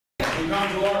we come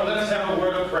to order, let us have a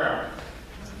word of prayer.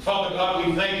 Father God,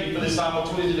 we thank you for this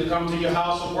opportunity to come to your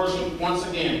house of worship once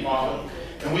again, Father.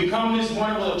 And we come this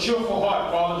morning with a cheerful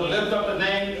heart, Father, to lift up the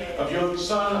name of your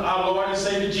Son, our Lord and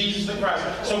Savior, Jesus the Christ.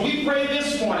 So we pray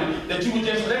this morning that you would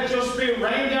just let your Spirit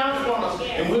rain down upon us,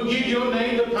 and we'll give your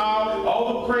name the power,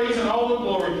 all the praise, and all the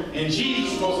glory. In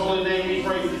Jesus' most holy name we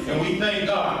pray, and we thank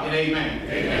God, and amen.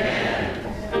 Amen.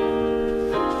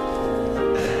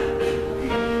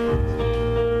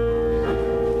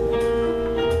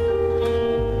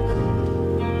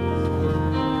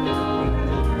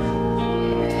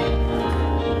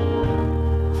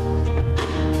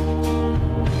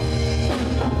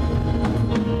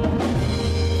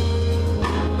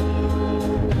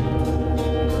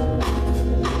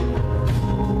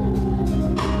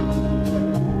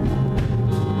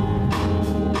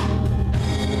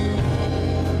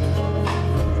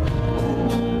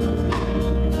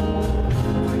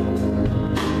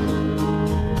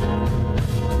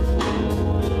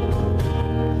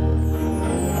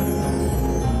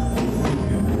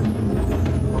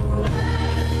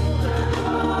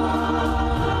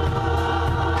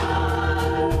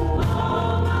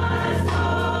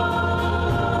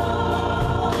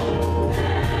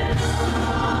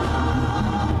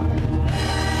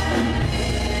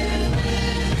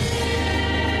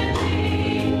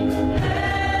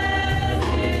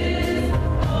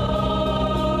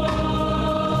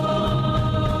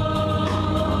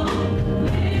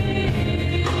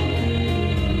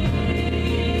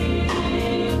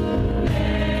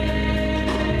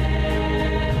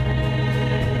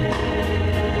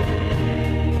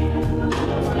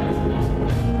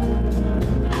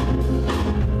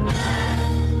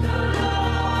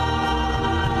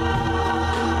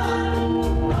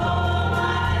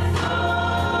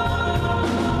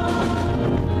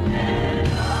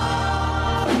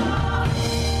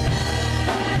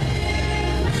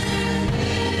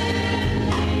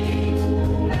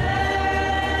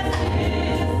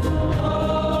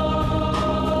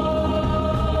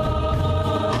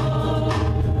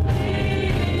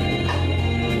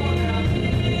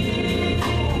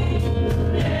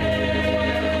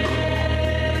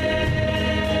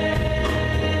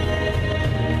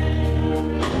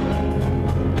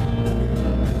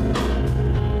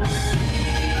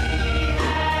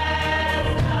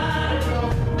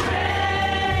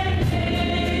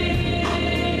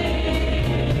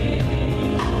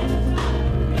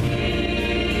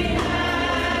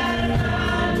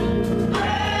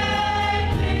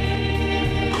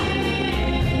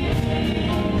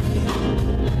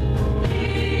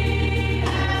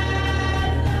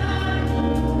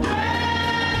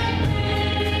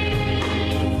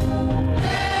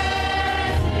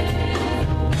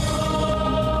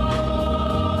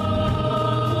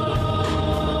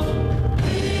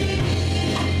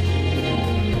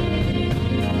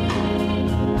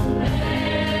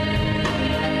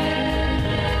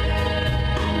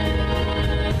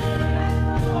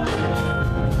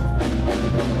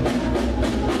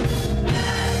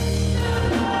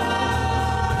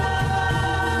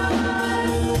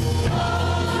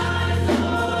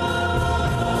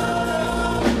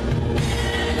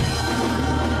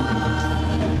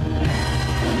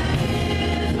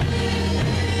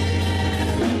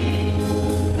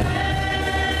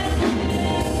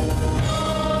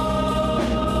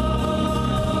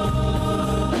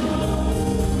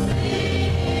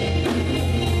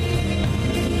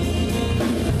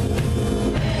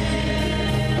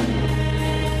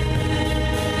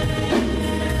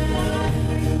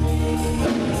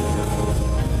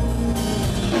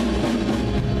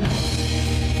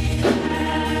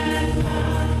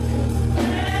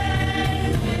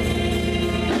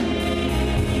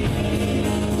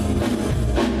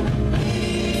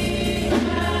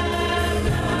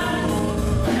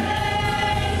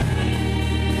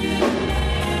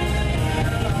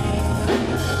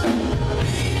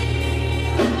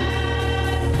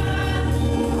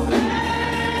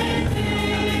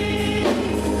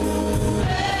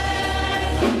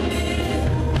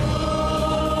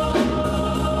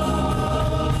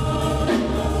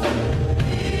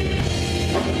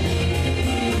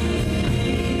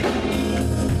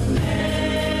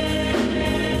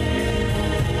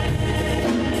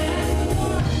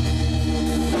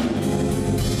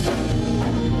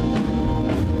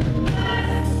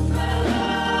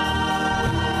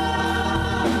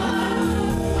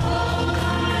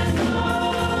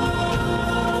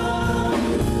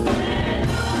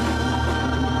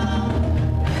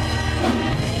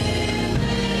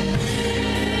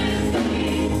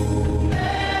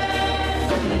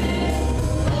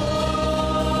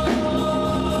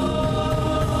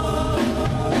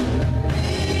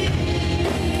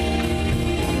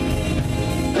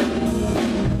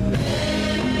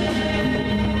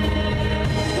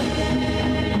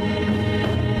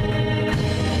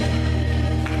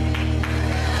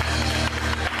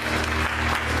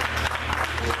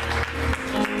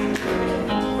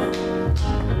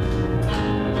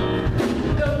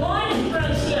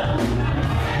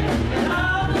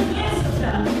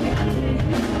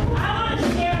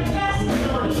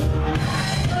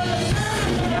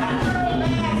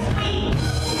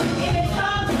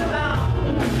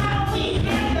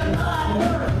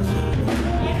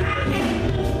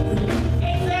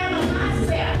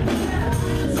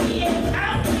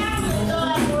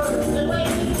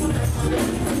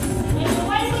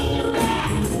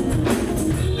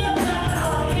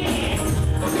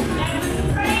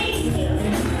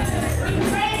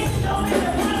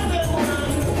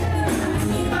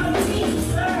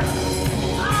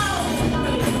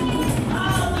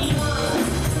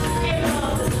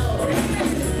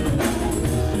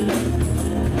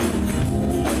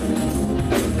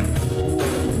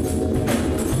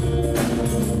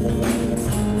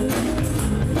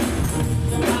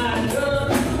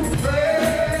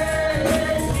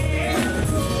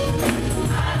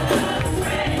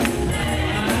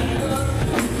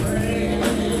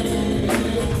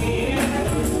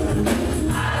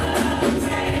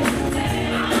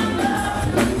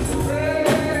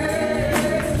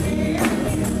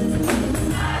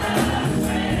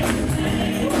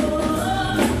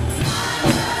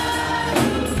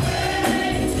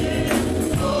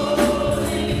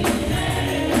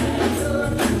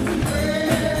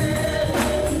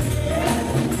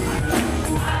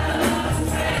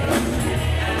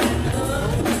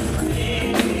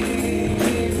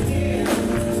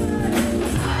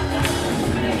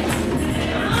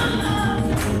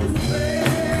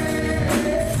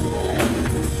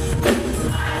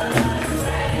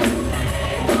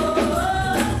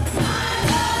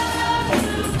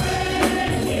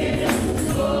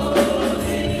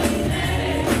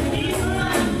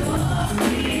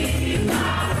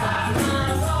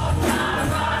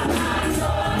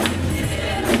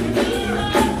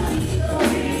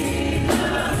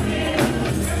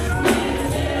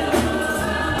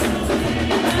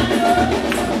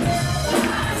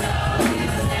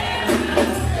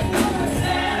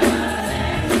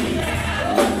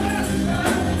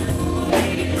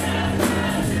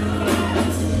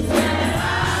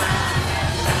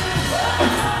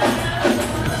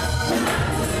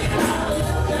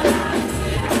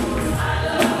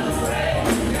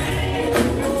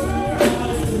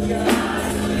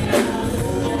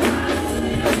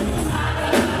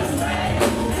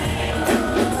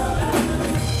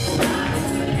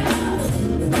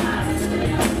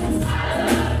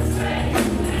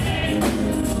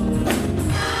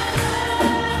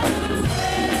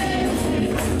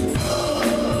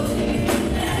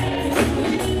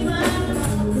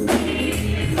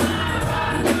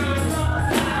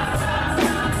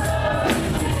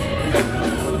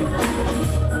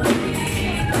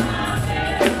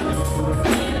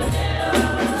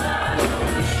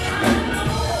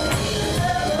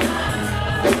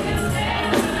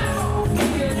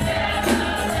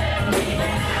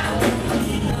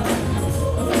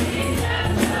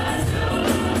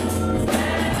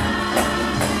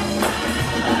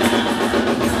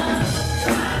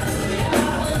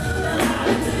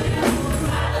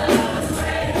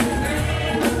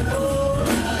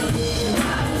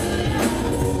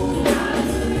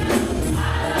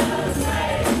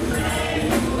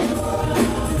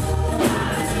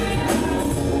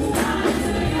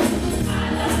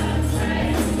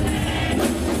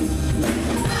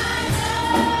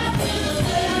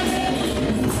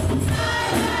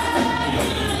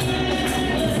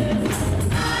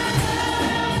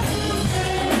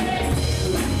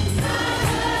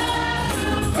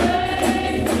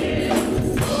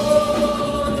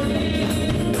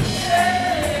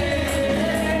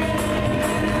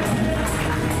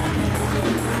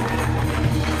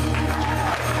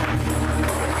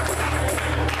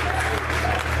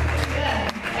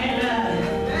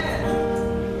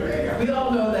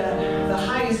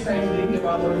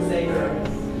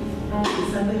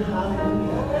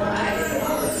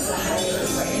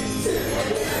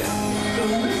 So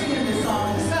when we're singing this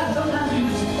song, sometimes you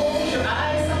just close your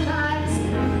eyes sometimes,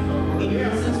 and you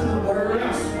listen to the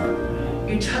words.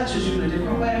 It touches you in a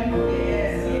different way.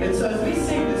 And so as we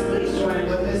sing this, please join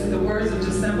with us. The words are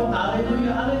just simple,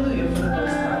 hallelujah, hallelujah for the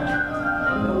most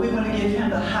part. But we want to give him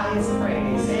the highest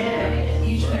praise.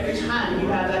 Each and every time you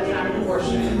have that time to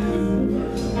worship him.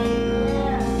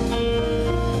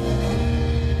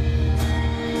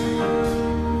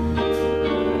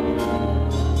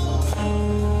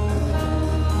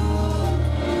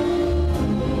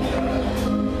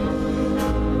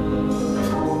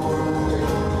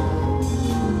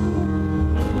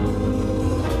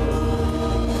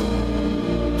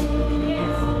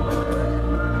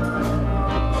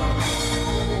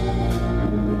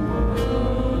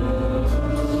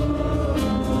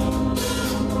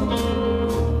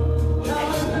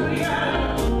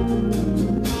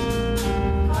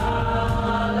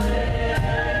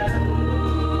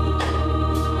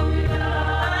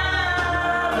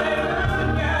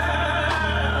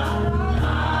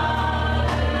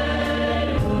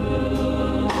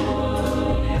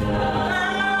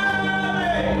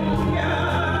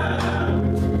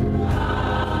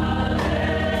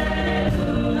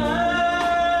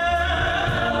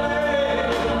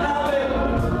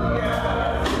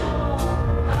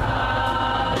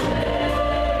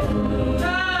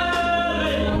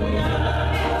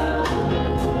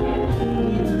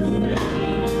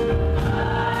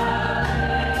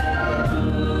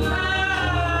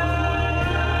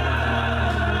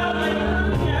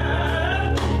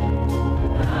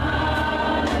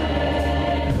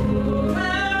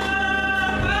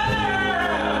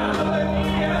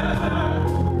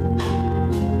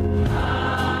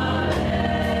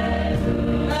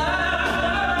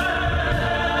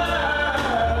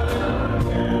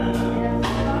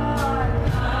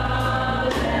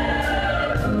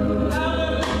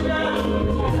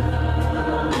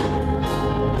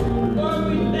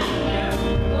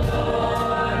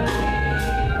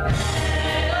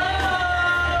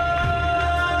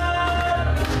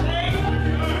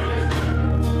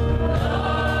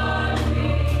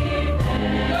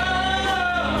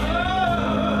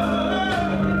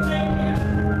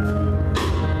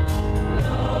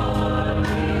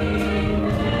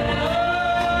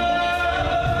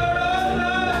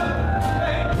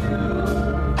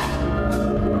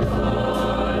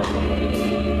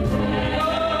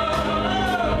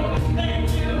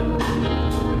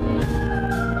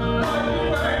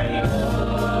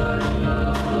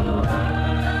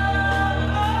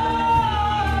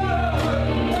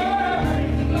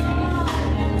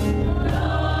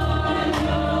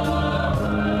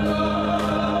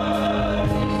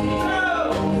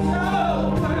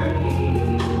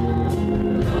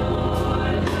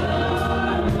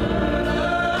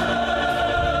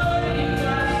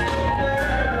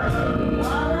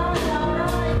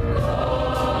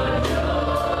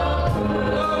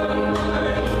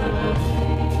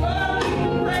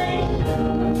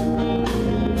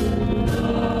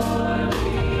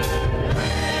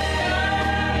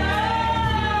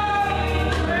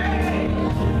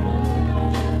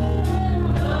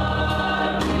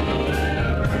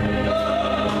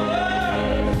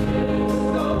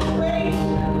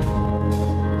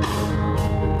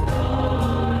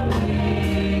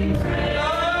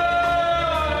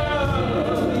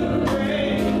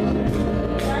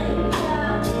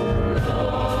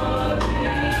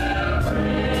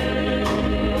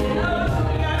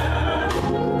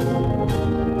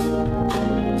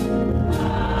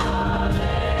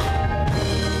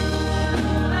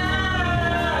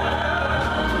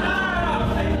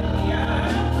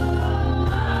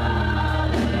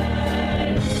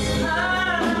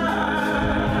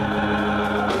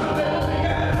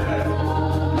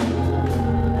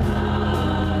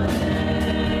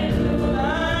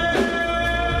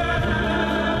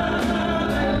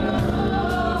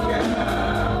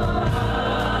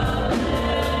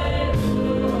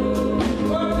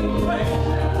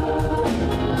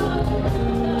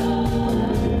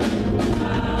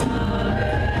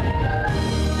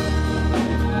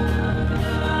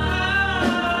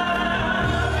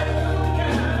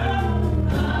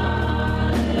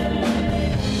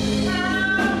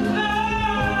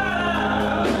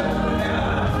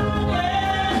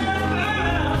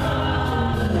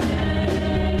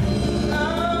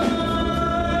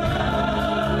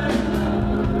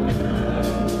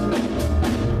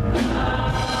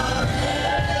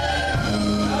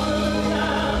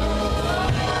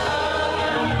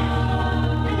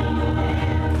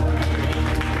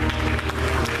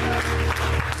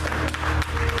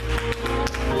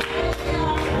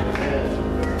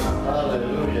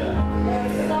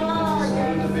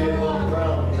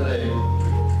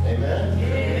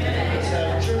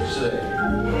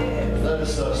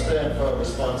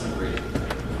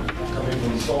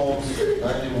 Psalms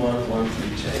 91, 1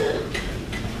 through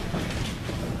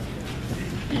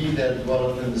 10. He that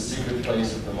dwelleth in the secret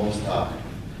place of the Most High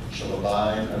shall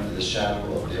abide under the shadow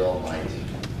of the Almighty.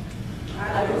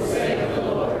 I will say of the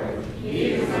Lord,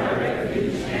 He is my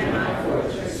refuge and my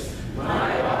fortress, my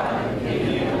God, in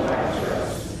Him will I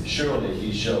trust. Surely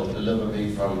he shall deliver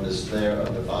me from the snare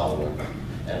of the fowler,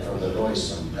 and from the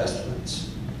noisome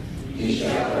pestilence. He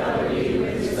shall cover thee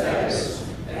with His feathers,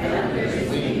 and under His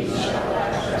wings shall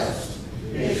thou trust.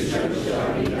 His truth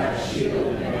shall be thy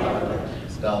shield and buckler.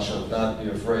 Thou shalt not be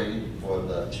afraid for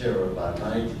the terror by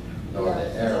night, nor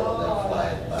the arrow that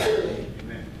flieth by day,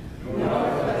 Nor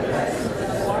for the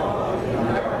pestilence walk in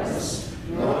darkness,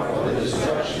 nor for the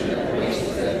destruction that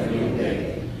wasteth at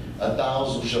noonday.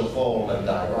 1,000 shall fall at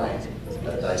thy right,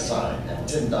 at thy side, and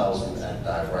 10,000 at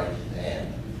thy right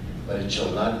hand, but it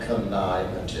shall not come nigh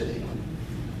unto thee.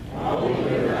 only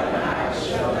with thine eyes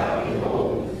shall thou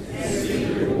behold, and see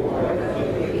the reward of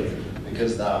the wicked.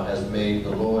 Because thou hast made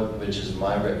the Lord, which is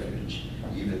my refuge,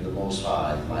 even the Most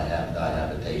High, thy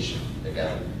habitation.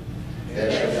 Together.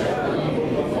 There shall no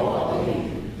evil befall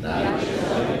thee, neither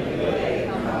shall any plague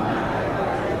come nigh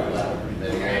thy dwelling. May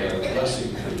the Lord have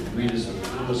blessing to the readers and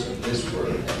doers of this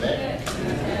word.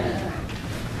 Amen.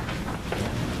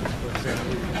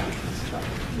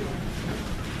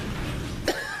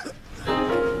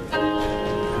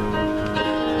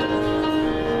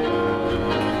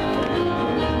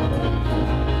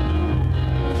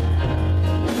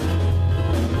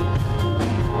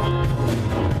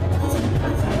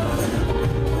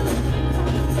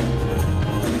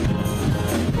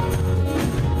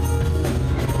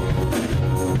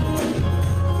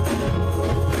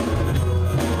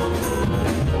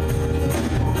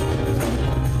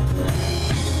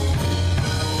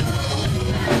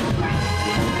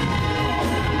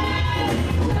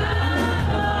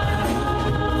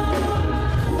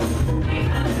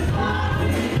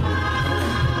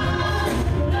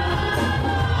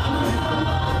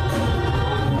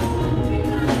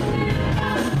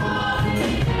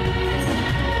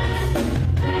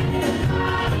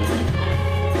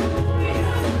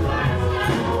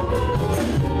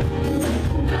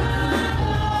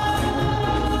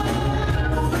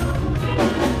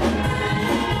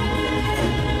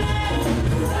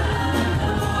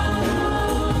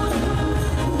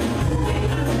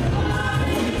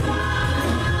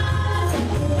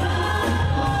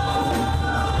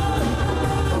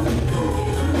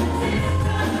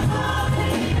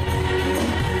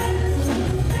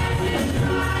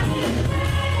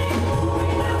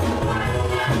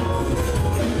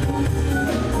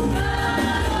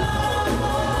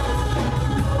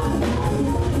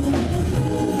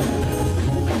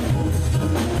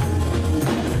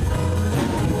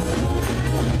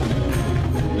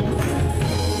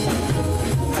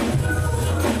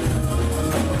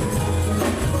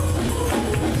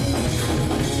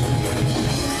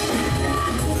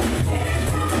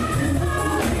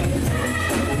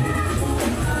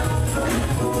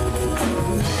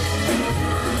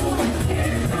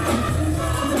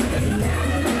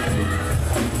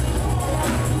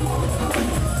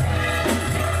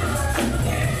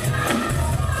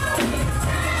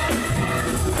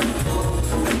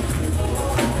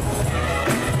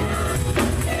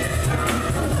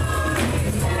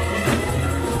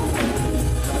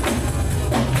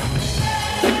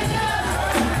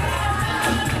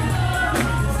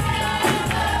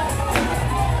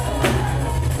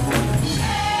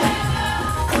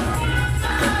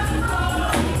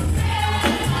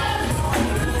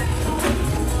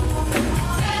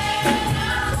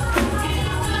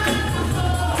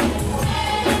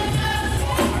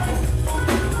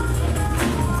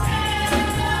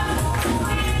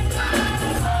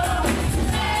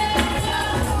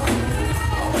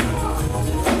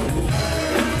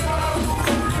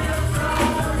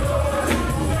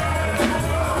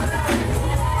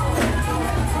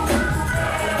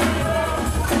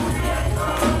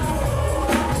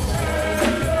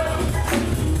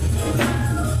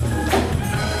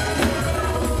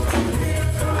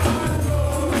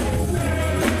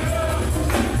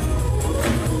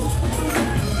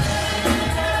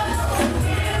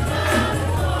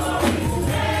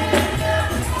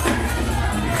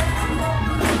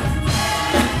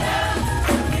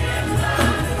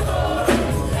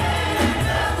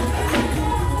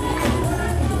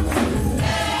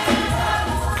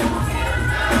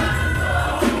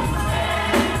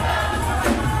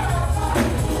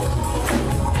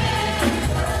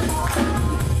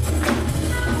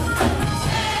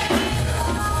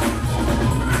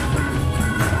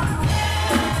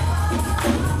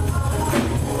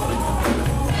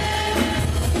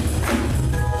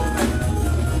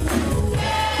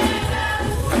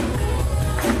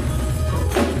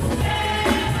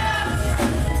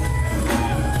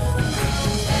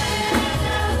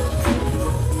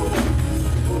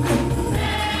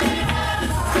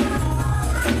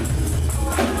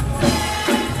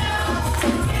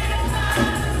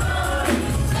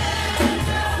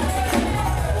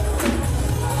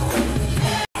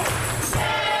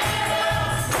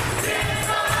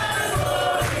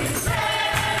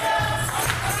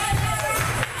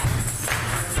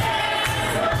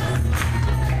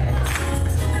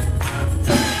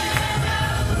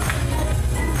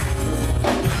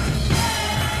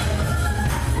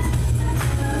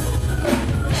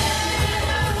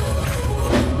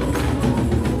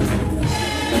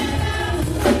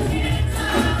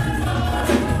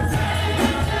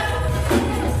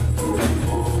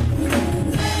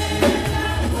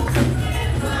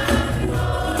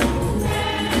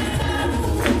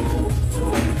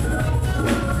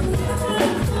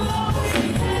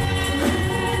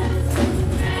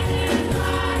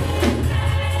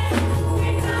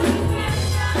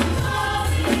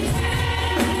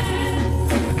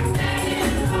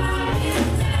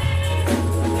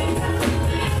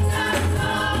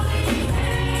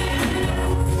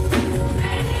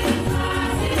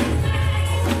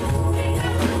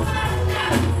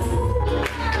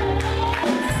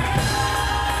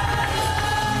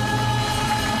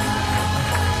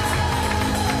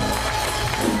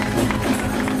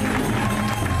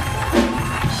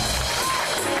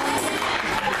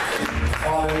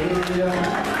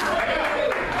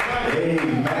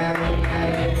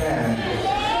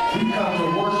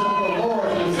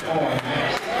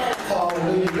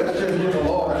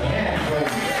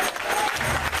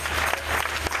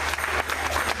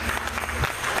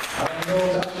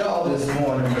 know about y'all this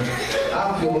morning, but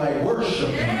I feel like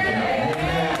worshiping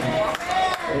now.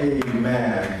 Amen.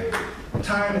 Amen.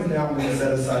 Time is now being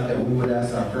set aside that we would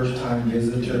ask our first-time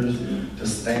visitors to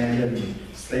stand and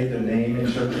state their name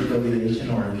and church affiliation,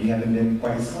 or if you haven't been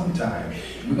quite some time.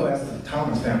 We're going to ask the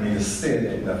Thomas family to sit,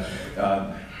 and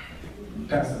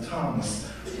Pastor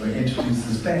Thomas will introduce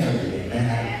his family.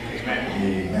 Amen.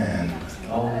 Amen.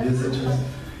 All visitors.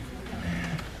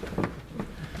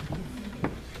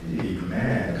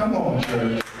 Amen. Come on,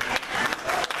 church.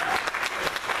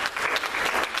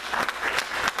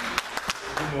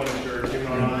 Good morning, church. Giving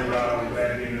honor to God. I'm glad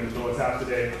to be in the Lord's house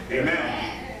today.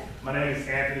 Amen. My name is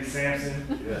Anthony Sampson.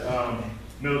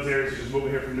 Military, so just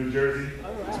moving here from New Jersey.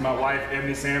 It's my wife,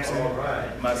 Ebony Sampson.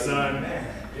 My son,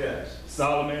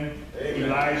 Solomon,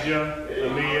 Elijah,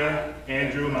 Aaliyah,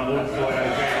 Andrew, my oldest boy,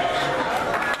 Isaiah.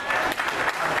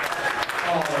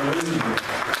 Hallelujah.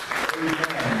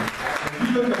 Amen.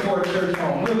 If you're looking for a church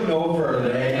home, look no further.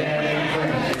 Amen.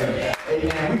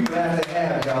 Amen. We're glad to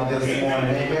have y'all this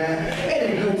morning. Amen. Ain't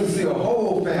it good to see a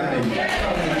whole family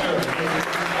come to church?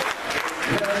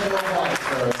 Bless your heart,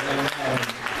 sir. Amen.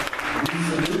 We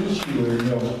salute you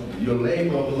and your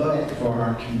labor of love for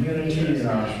our community and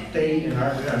our state and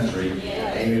our country.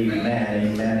 Amen.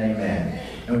 Amen. Amen.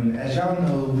 And as y'all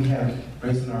know, we have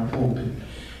raised in our pulpit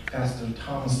Pastor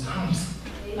Thomas Thompson.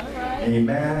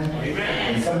 Amen. Amen.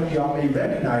 And some of y'all may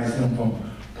recognize him from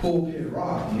Pulpit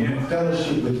Rock. We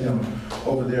fellowship with him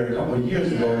over there a couple of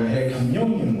years ago and had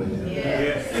communion with him.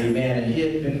 Yes. Amen. And he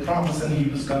had been promising he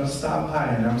was going to stop by,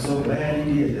 and I'm so glad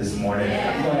he did this morning.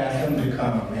 I'm going to ask him to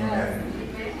come. Amen.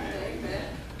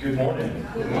 Good morning.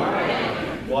 Good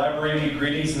morning. Well, I bring you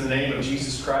greetings in the name of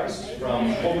Jesus Christ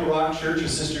from Pulpit Rock Church, a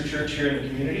sister church here in the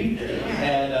community.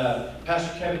 And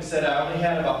Pastor Kevin said I only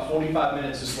had about 45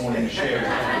 minutes this morning to share.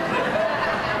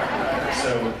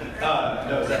 So,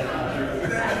 no, is that not true?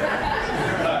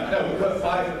 No, but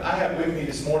I have with me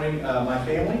this morning my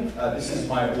family. This is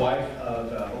my wife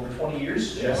of over 20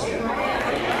 years, Jessica.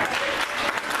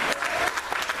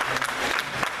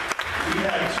 We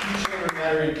have two children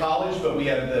that are in college, but we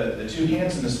have the two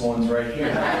handsomest ones right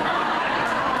here.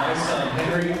 My son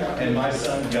Henry and my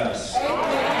son Gus.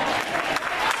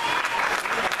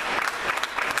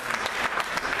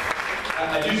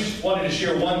 I just wanted to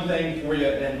share one thing for you,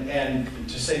 and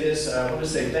to say this, I want to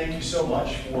say thank you so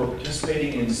much for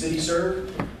participating in CityServe.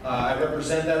 I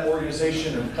represent that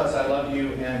organization because I love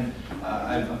you, and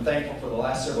I'm thankful for the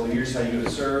last several years how you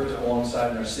have served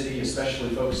alongside in our city, especially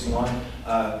focusing on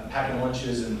packing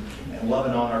lunches and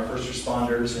loving on our first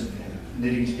responders and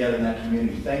knitting together in that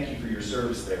community. Thank you for your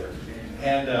service there.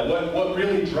 And what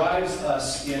really drives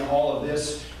us in all of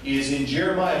this is in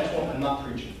Jeremiah 20, I'm not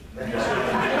preaching.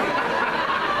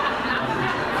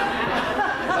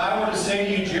 I want to say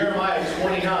to you, Jeremiah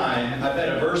 29, I bet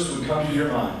a verse would come to your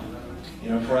mind. You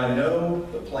know, for I know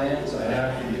the plans I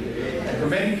have for you. And for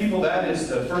many people, that is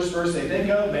the first verse they think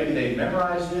of. Maybe they've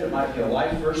memorized it. It might be a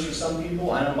life verse for some people.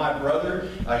 I know my brother,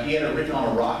 he had it written on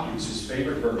a rock. It was his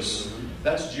favorite verse.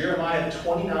 That's Jeremiah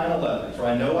 29:11. For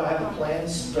I know I have the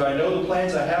plans. For I know the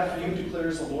plans I have for you,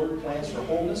 declares the Lord, plans for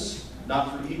wholeness,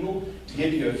 not for evil, to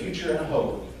give you a future and a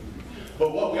hope.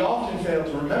 But what we often fail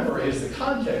to remember is the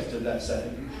context of that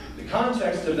setting. The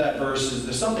context of that verse is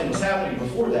there's something that's happening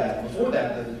before that. Before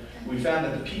that, we found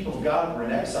that the people of God were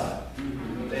in exile.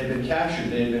 They had been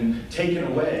captured. They had been taken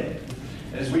away.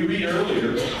 As we read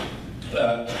earlier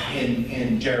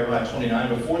in Jeremiah 29,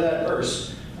 before that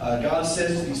verse, God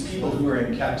says to these people who are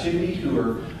in captivity, who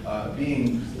are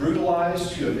being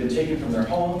brutalized, who have been taken from their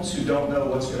homes, who don't know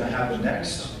what's going to happen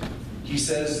next, He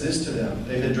says this to them.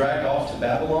 They've been dragged off to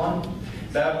Babylon.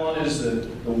 Babylon is the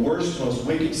worst, most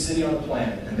wicked city on the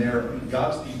planet, and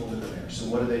God's people live there. So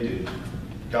what do?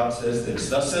 God says this,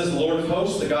 Thus says the Lord of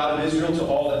hosts, the God of Israel, to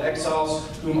all the exiles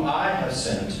whom I have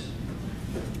sent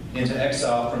into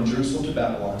exile from Jerusalem to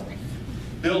Babylon.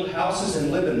 Build houses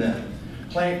and live in them.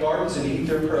 Plant gardens and eat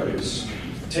their produce.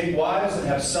 Take wives and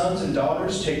have sons and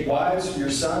daughters. Take wives for your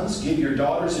sons. Give your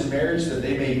daughters in marriage that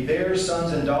they may bear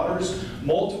sons and daughters.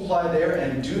 Multiply there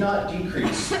and do not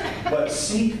decrease, but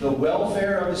seek the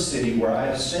welfare of the city where I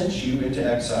have sent you into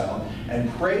exile, and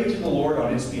pray to the Lord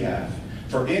on its behalf.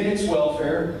 For in its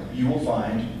welfare you will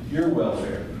find your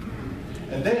welfare.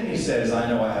 And then he says, I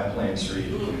know I have plans for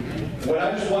you. What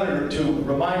I just wanted to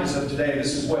remind us of today,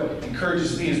 this is what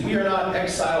encourages me, is we are not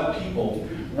exiled people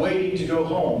waiting to go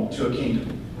home to a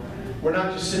kingdom. We're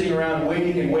not just sitting around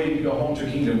waiting to go home to a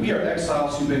kingdom. We are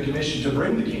exiles who've been commissioned to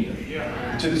bring the kingdom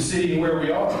to the city where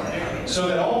we are. so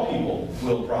that all people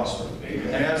will prosper.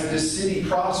 And as this city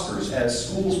prospers, as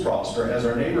schools prosper, as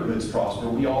our neighborhoods prosper,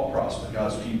 we all prosper,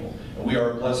 God's people. And we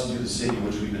are a blessing to the city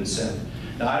which we've been sent.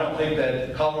 Now, I don't think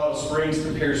that Colorado Springs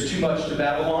compares too much to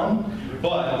Babylon,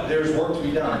 but there's work to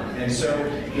be done. And so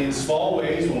in small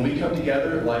ways, when we come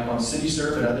together, like on City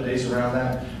Serve and other days around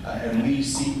that, and we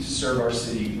seek to serve our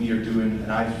city, we are doing,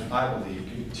 and I believe,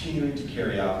 continuing to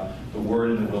carry out the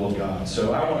word and the will of God.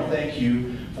 So I want to thank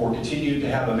you for continuing to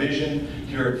have a vision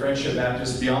here at Friendship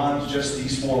Baptist beyond just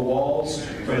these four walls,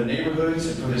 for the neighborhoods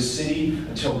and for this city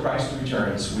until Christ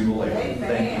returns. We will labor.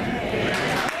 Thank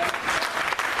you.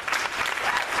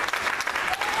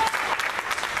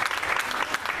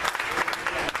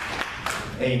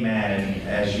 Amen. And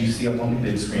as you see up on the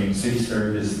big screen, City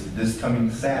Serve is this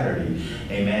coming Saturday.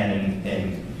 Amen.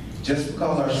 And just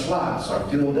because our slots are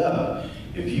filled up,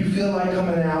 if you feel like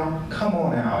coming out, come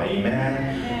on out.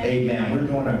 Amen. Amen. We're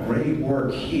doing a great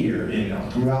work here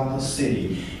throughout the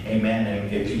city. Amen.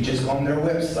 And if you just go on their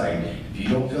website, if you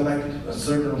don't feel like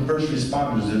serving first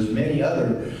responders, there's many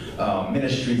other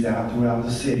ministries out throughout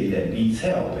the city that needs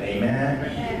help. Amen.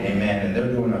 Amen. And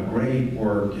they're doing a great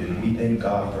work, and we thank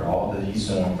God for all that He's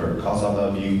doing because I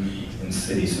love you in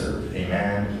City Serve.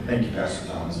 Amen. Thank you, Pastor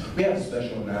Thomas. We have a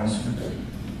special announcement.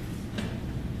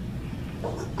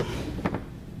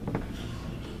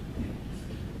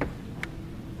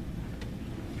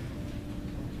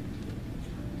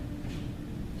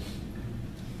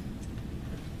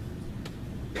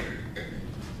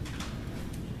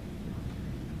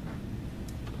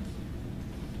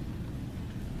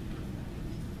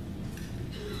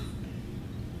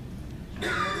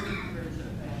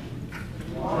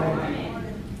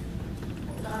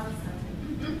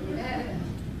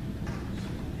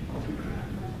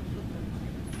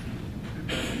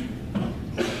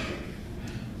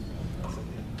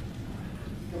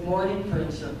 Good morning,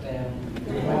 Friendship family.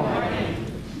 Good morning.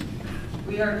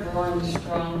 We are growing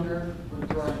stronger, we're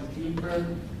growing deeper,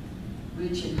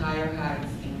 reaching higher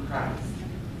heights in Christ.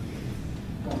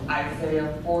 From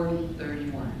Isaiah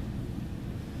 40:31.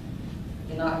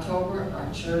 In October,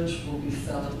 our church will be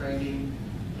celebrating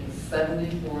its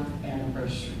 74th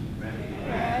anniversary.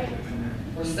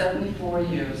 For 74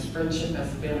 years, Friendship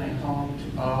has been a home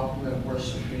to all who have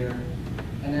worshiped here,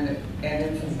 and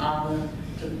it's an honor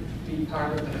to be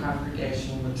part of the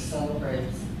congregation which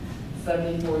celebrates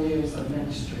 74 years of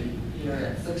ministry here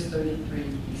at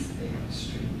 633 East 8th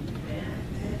Street.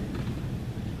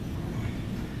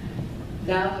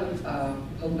 Now the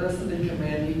publicity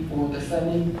committee for the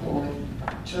 74th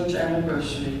church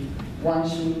anniversary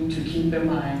wants you to keep in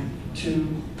mind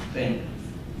two things.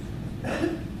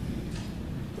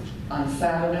 On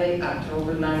Saturday,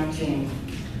 October 19th,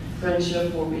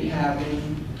 Friendship will be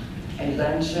having a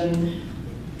luncheon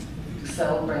to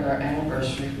celebrate our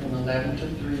anniversary from 11 to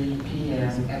 3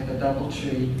 p.m. at the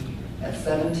Doubletree at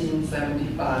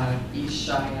 1775 East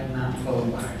Cheyenne Mountain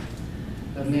Boulevard.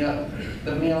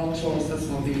 The meal choices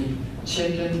will be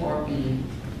chicken or beef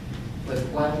with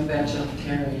one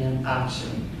vegetarian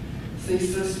option. See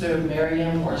Sister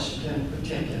Marianne Washington for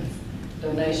tickets.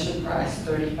 Donation price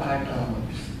 $35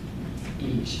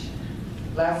 each.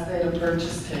 Last day to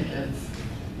purchase tickets,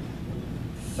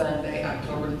 Sunday,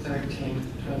 October 13th,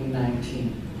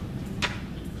 2019.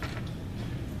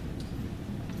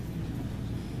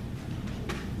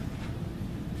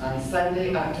 On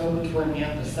Sunday, October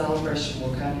 20th, the celebration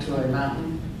will come to a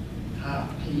mountain top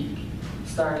peak,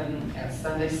 starting at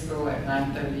Sunday school at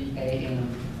 9:30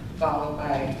 a.m., followed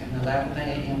by an 11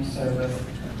 a.m. service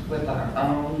with our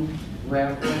own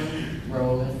Reverend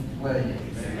Roland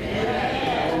Williams.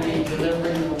 We'll be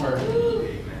delivering the word.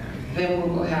 Then we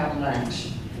will have lunch.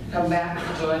 Come back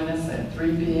and join us at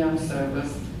 3 p.m.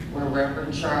 service where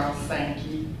Reverend Charles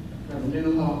Sankey from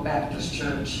New Hope Baptist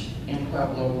Church in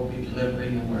Pueblo will be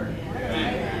delivering the word.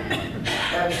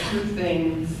 That's two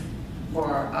things for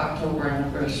our October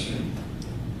anniversary.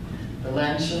 The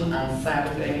luncheon on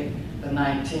Saturday, the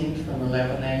 19th from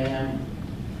 11 a.m.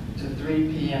 to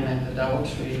 3 p.m. at the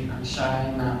Doubletree on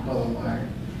Cheyenne Mountain Boulevard.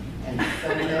 And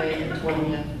Sunday, the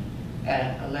 20th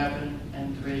at 11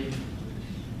 and 3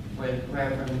 with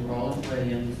Reverend Roland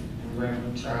Williams and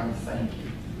Reverend Charles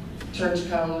Sankey. Church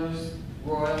colors,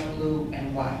 royal blue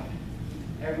and white.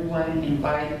 Everyone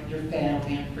invite your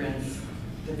family and friends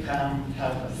to come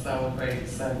help us celebrate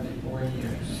 74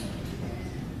 years.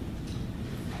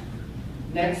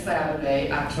 Next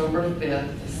Saturday, October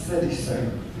 5th, is City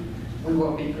Serve. We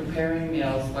will be preparing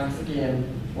meals once again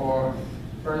for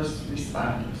first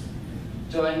responders.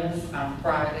 Join us on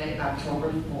Friday,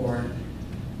 October 4th.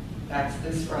 That's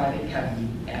this Friday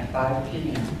coming at 5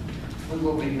 p.m. We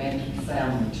will be making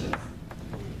sandwiches.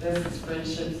 This is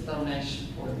Friendship's donation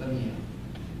for the meal.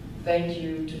 Thank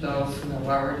you to those who have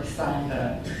already signed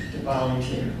up to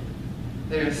volunteer.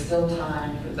 There is still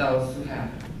time for those who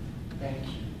haven't. Thank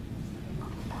you.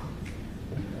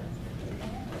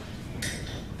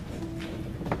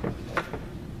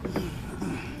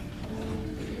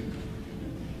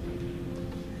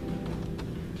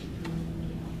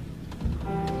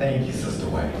 Thank you, Sister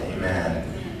White. Amen.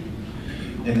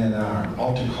 And in our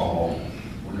altar call,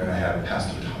 we're going to have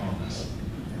Pastor Thomas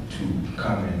to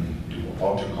come and do an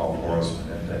altar call for us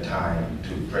at that time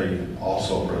to pray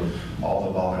also for all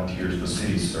the volunteers the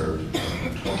city served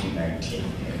in 2019.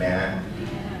 Amen.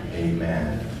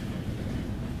 Amen.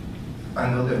 I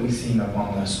know that we've seen up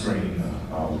on the screen,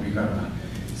 we're going to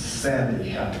sadly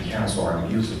have to cancel our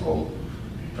musical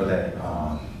for that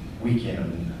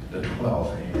weekend, the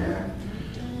 12th. Amen.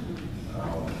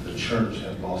 The church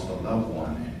has lost a loved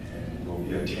one, and we'll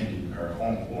be attending her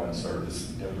homegoing service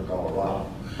in Denver,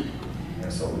 Colorado.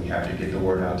 And so we have to get the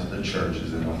word out to the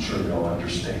churches, and I'm sure they'll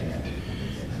understand.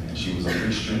 And she was a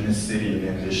fixture in this city and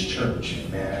in this church,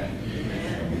 amen.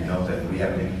 And we know that we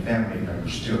have many family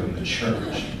members still in the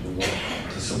church. We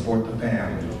want to support the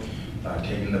family by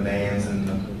taking the vans and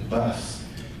the bus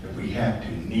if we have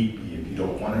to, need be, if you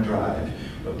don't want to drive.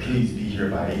 But please be here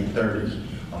by 8:30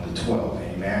 on the 12th,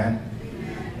 amen.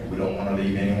 We don't want to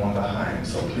leave anyone behind,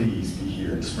 so please be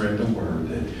here and spread the word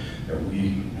that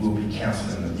we will be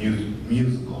canceling the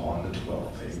musical on the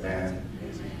 12th. Amen.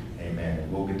 Amen.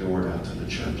 And we'll get the word out to the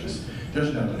churches.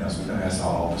 There's nothing else. We're going to ask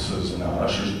our officers and our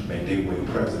ushers to make their way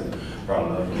present for our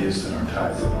love gifts and our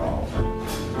tithes and our offering.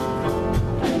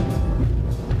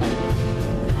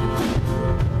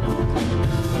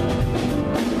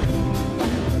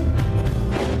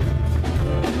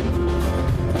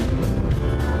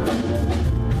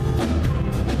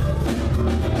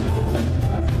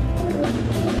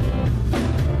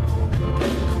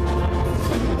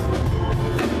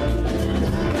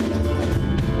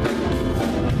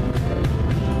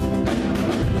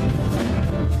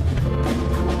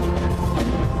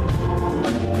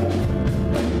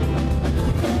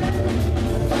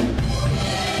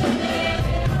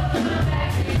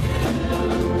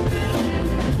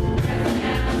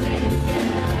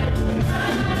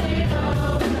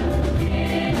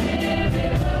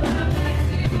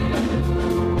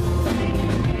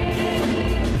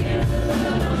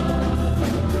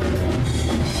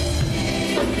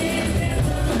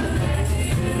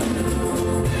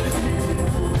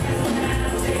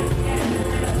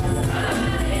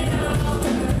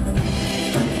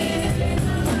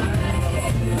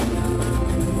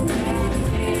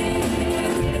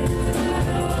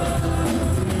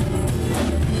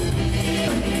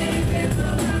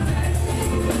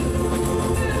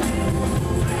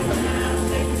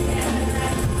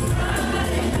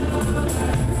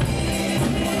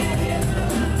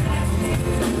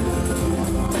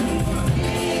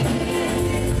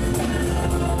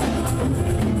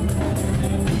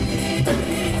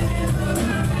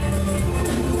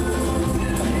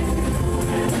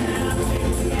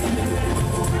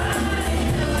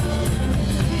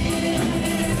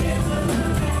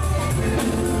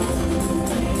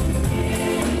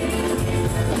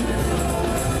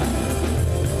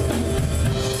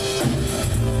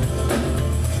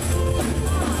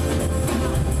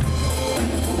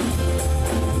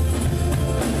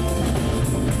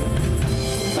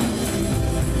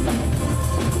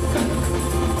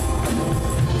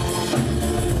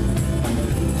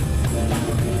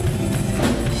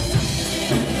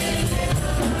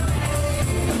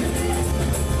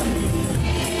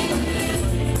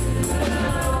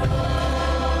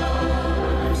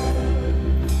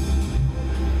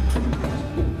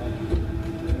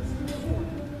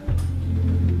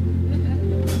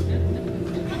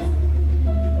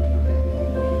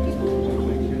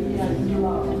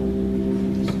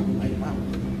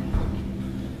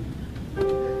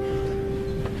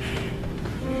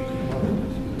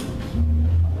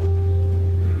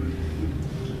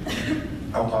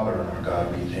 Our Father and our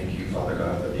God, we thank you, Father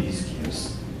God, for these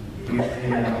gifts. We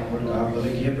thank you, Lord God, for the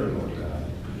giver, Lord God.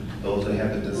 Those that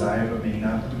have the desire but may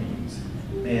not the means.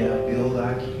 May it build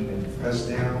thy kingdom, pressed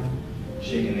down,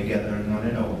 shaken together, and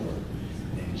running over.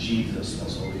 In Jesus'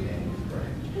 most holy name we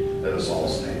pray. Let us all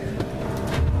stand.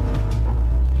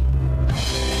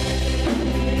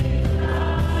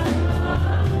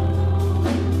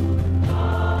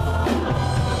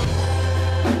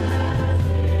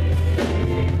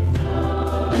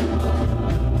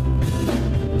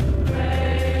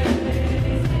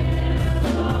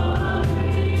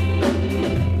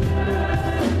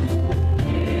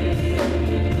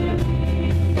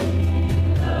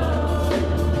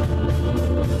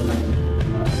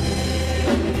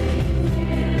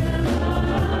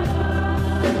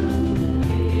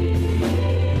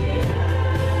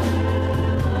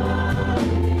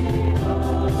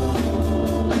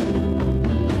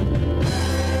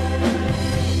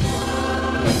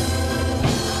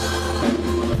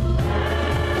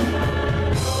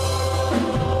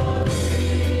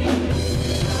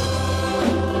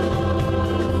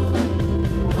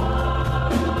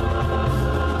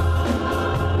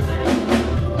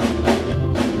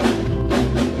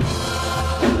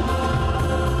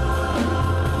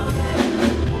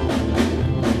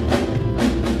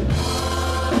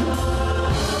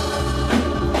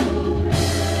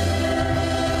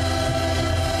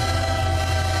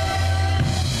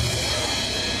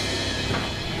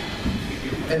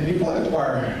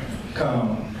 choir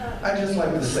come, I just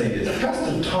like to say this.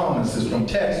 Pastor Thomas is from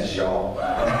Texas, y'all.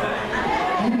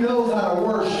 He knows how to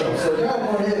worship, so y'all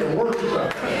go ahead and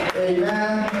worship.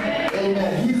 Amen.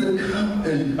 Amen. He's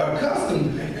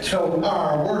accustomed to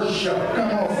our worship.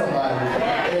 Come on, somebody.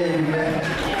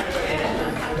 Amen.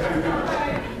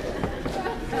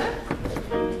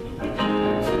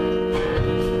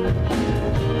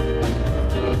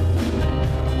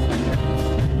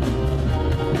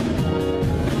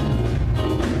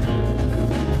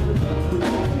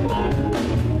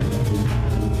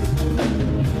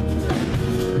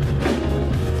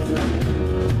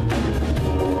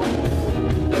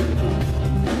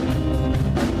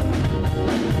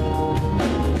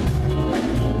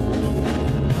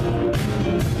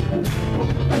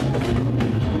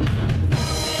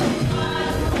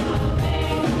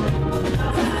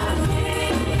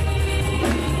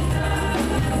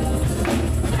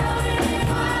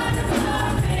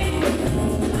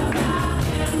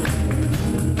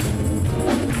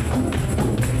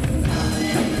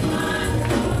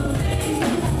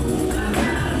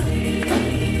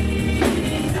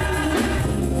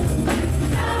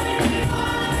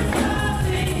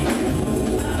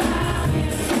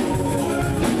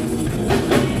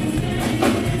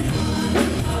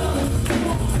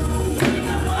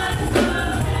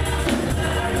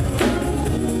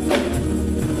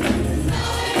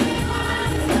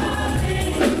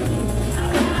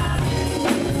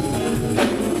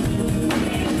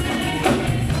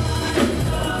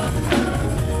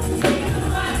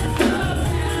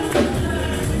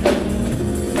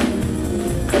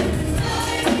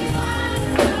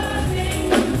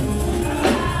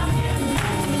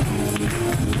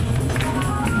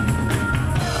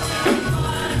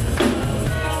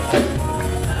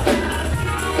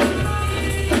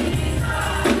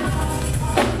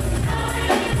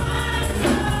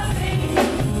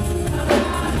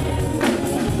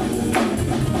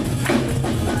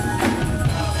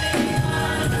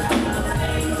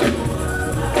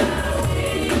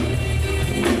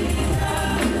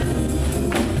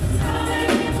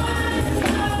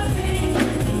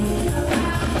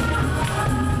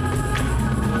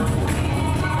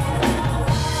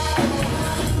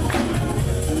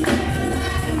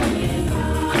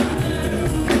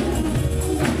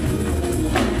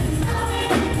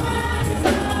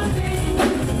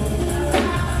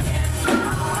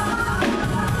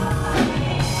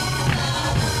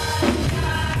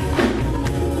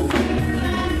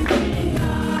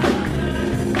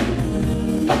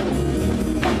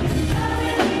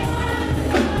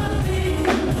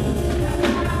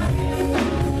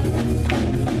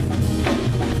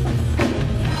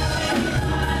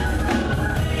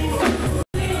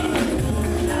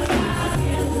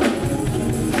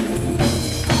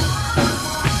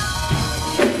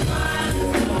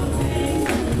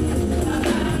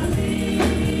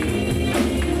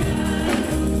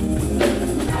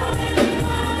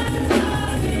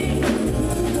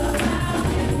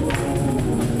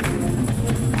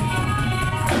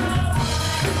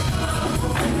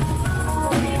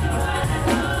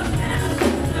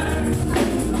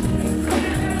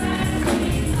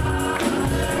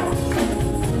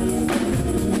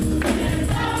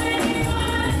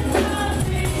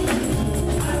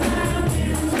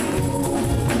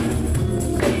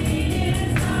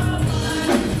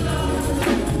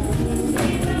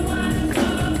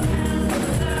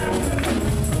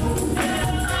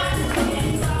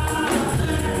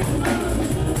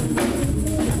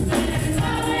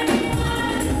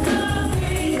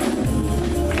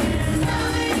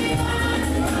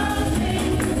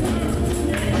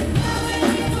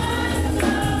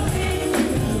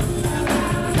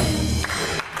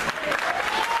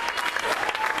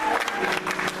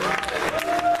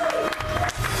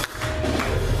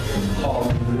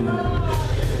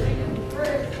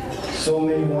 So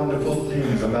many wonderful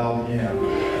things about him.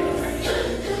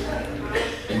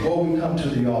 Before we come to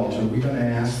the altar, we're going to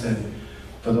ask that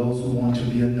for those who want to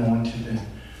be anointed,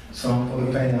 some for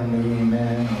the family,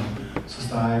 amen,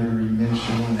 Sister Ivory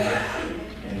mentioned,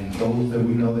 and those that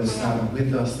we know that's not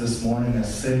with us this morning, that's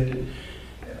sick,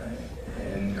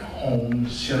 and home,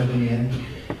 shut in,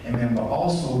 amen. But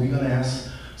also, we're going to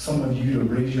ask some of you to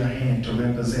raise your hand to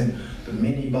represent the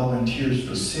many volunteers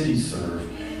for City Serve,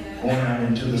 going out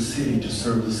into the city to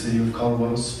serve the city of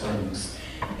Colorado Springs.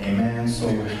 Amen.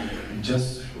 So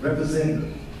just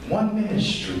represent one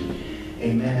ministry.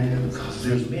 Amen. Because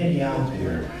there's many out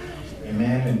there.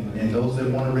 Amen. And those that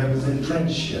want to represent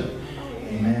Friendship.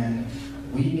 Amen.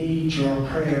 We need your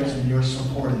prayers and your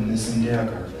support in this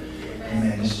endeavor.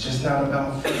 Amen. It's just not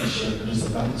about Friendship, but it's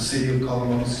about the city of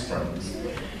Colorado Springs.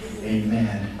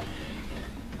 Amen.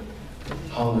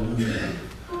 Hallelujah.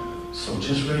 So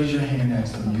just raise your hand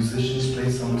as the musicians play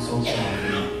something so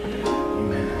softly.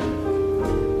 Amen.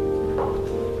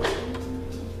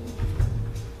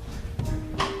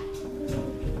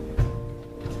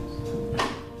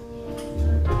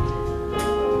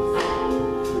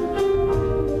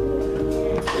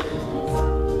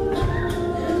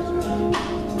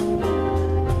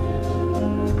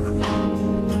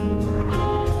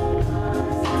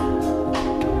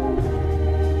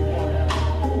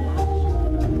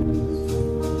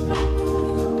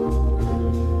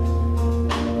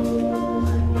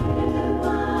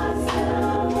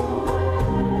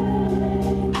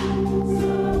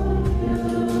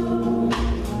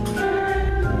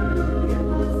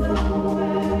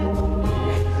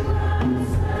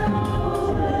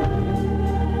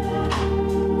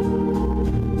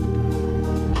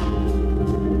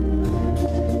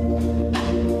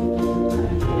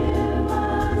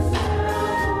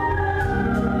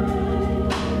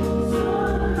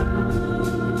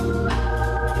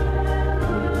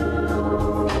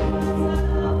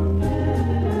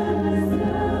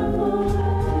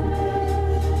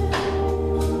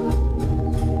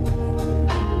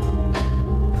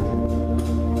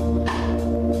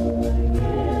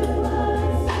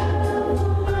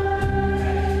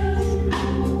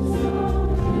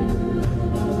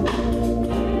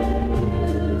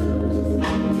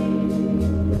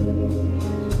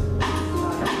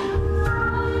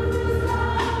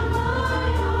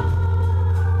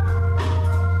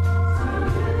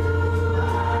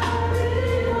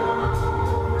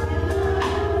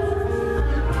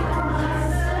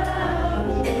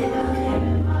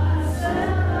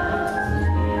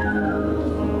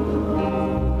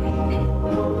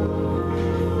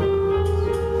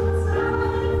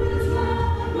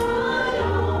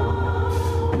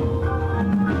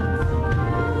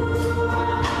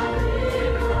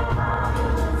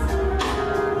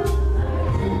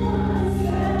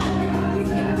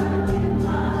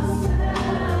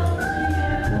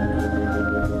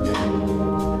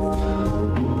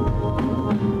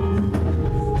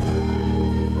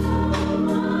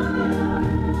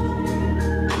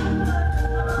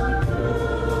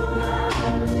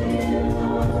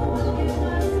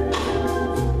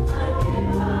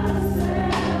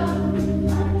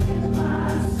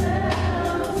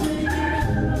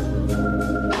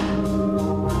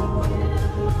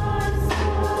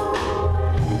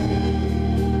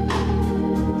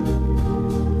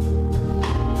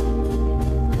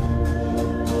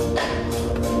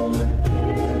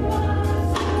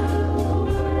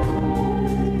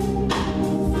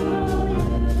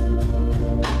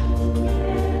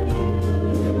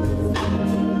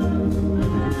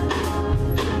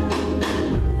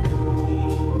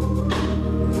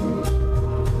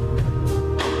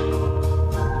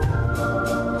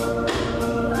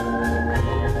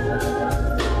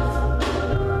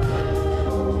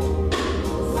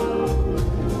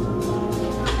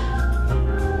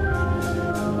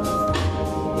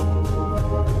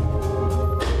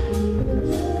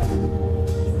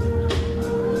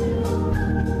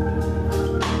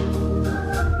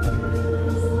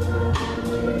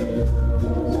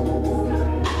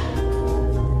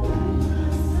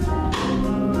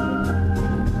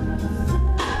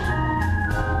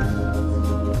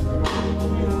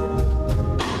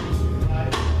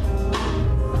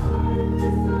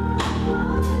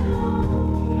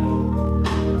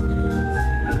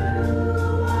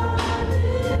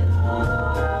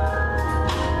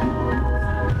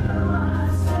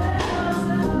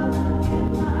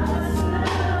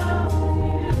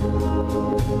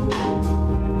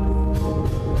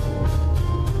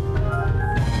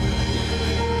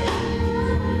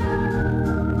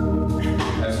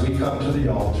 Come to the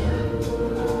altar.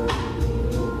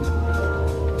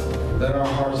 Let our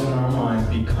hearts and our minds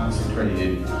be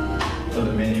consecrated for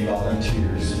the many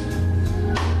volunteers,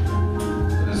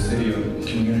 for the city and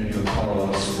community of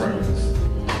Colorado Springs,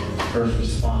 first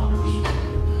responders,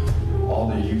 all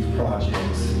the youth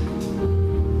projects,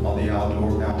 all the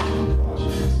outdoor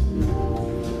projects,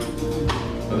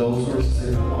 for those who are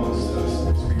sitting amongst us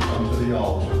as we come to the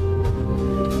altar.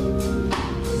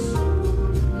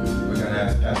 We're going to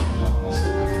ask Pastor Thomas.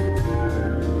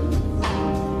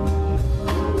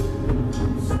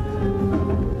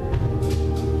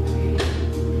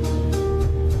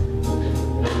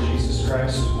 Lord Jesus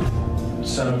Christ,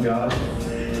 Son of God,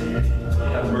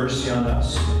 have mercy on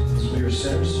us as we are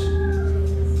sinners.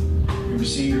 We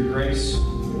receive your grace.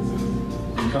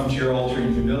 We come to your altar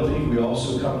in humility. We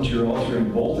also come to your altar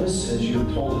in boldness as you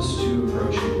have told us to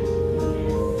approach you.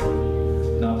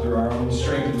 Not through our own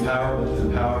strength and power, but through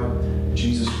the power of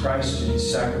Jesus Christ and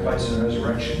his sacrifice and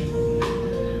resurrection.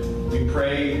 We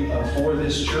pray for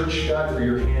this church, God, for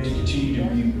your hand to continue to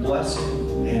be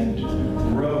blessing and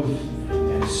growth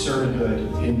and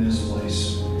servanthood in this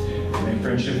place. May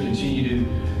Friendship continue to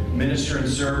minister and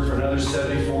serve for another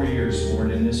 74 years,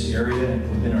 Lord, in this area and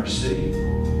within our city.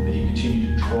 May you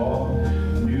continue to draw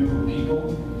new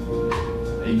people.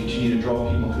 May you continue to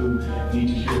draw people who need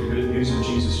to hear the good news of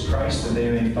Jesus Christ, that they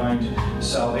may find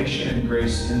salvation and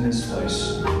grace in this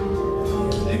place.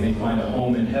 They may find a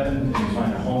home in heaven. They may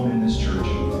find a home in this church.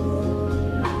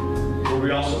 Lord,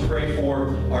 we also pray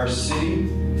for our city.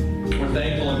 We're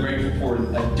thankful and grateful for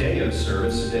a day of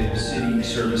service, a day of city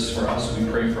service for us. We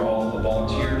pray for all of the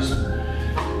volunteers,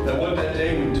 that what that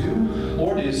day would do,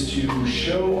 Lord, is to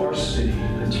show our city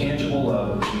the tangible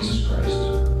love of Jesus Christ.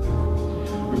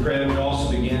 We pray that we'd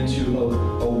also begin to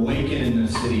awaken in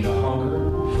the city a hunger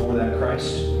for that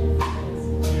Christ.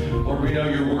 Lord, we know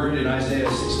your word in Isaiah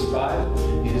 65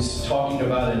 is talking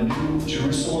about a new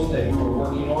Jerusalem that you are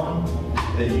working on,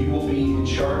 that you will be in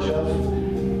charge of.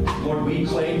 Lord, we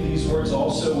claim these words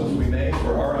also, if we may,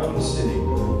 for our own city.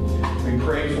 We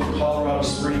pray for Colorado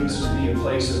Springs to be a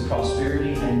place of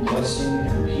prosperity and blessing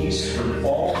and peace for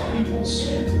all peoples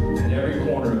in every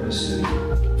corner of the city.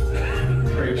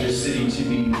 We pray for the city to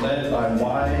be led by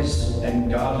wise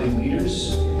and godly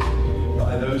leaders,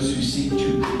 by those who seek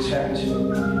to protect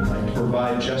and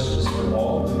provide justice for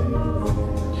all.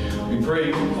 We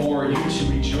pray for you to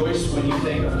rejoice when you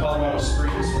think of Colorado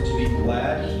Springs and to be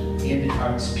glad in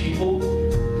its people.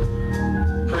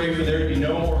 Pray for there to be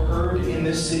no more heard in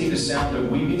this city the sound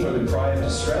of weeping or the cry of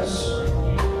distress.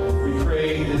 We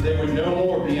pray that there would no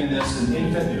more be in this an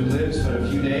infant who lives but a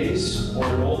few days, or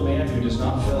an old man who does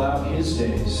not fill out his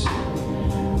days.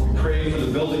 We pray for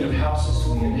the building of houses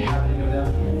and the inhabiting of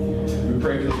them. We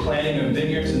pray for the planting of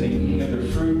vineyards and the eating of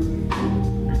their fruit.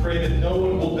 We pray that no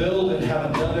one will build and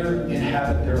have another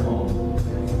inhabit their home.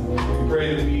 We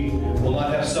pray that we will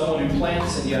not have someone who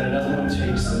plants and yet another one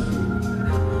takes the food.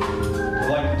 For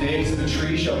like the days of the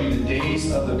tree shall be the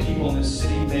days of the people in this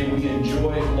city. May we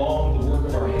enjoy long the work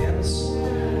of our hands.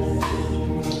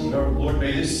 Lord,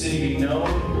 may this city be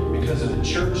known because of the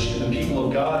church and the people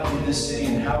of God in this city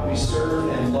and how we serve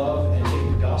and love and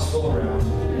take the gospel around.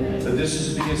 That this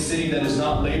is to be a city that does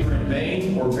not labor in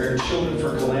vain or bear children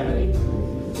for calamity.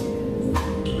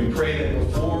 We pray that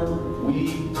before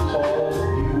we call,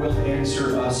 you will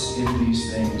answer us in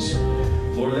these things.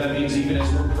 Lord, that means even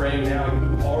as we're praying now,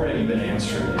 you've already been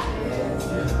answering it.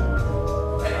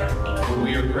 Lord,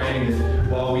 we are praying that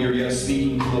while we are yet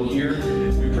speaking, you will hear.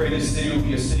 We pray this city will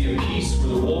be a city of peace, where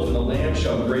the wolf and the lamb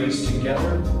shall graze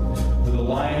together, where the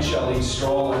lion shall eat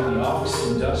straw and the ox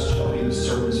and dust shall be the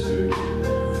serpent's food.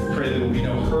 We pray there will be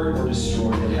no hurt or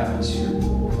destroy that happens here.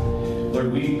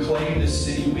 Lord, we claim this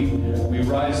city. We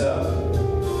rise up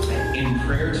in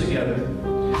prayer together.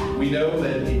 We know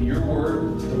that in your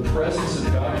word, the presence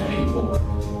of God's people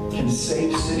can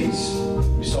save cities.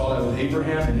 We saw that with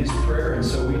Abraham and his prayer, and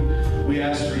so we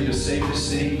ask for you to save the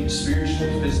city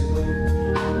spiritually, physically.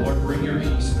 Lord, bring your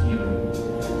peace and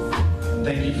healing.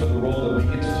 Thank you for the role that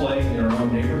we get to play in our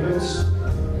own neighborhoods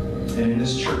and in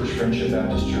this church, Friendship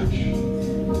Baptist Church.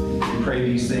 We pray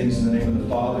these things in the name of the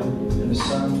Father, and the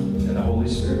Son, and the Holy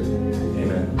Spirit.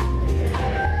 Amen.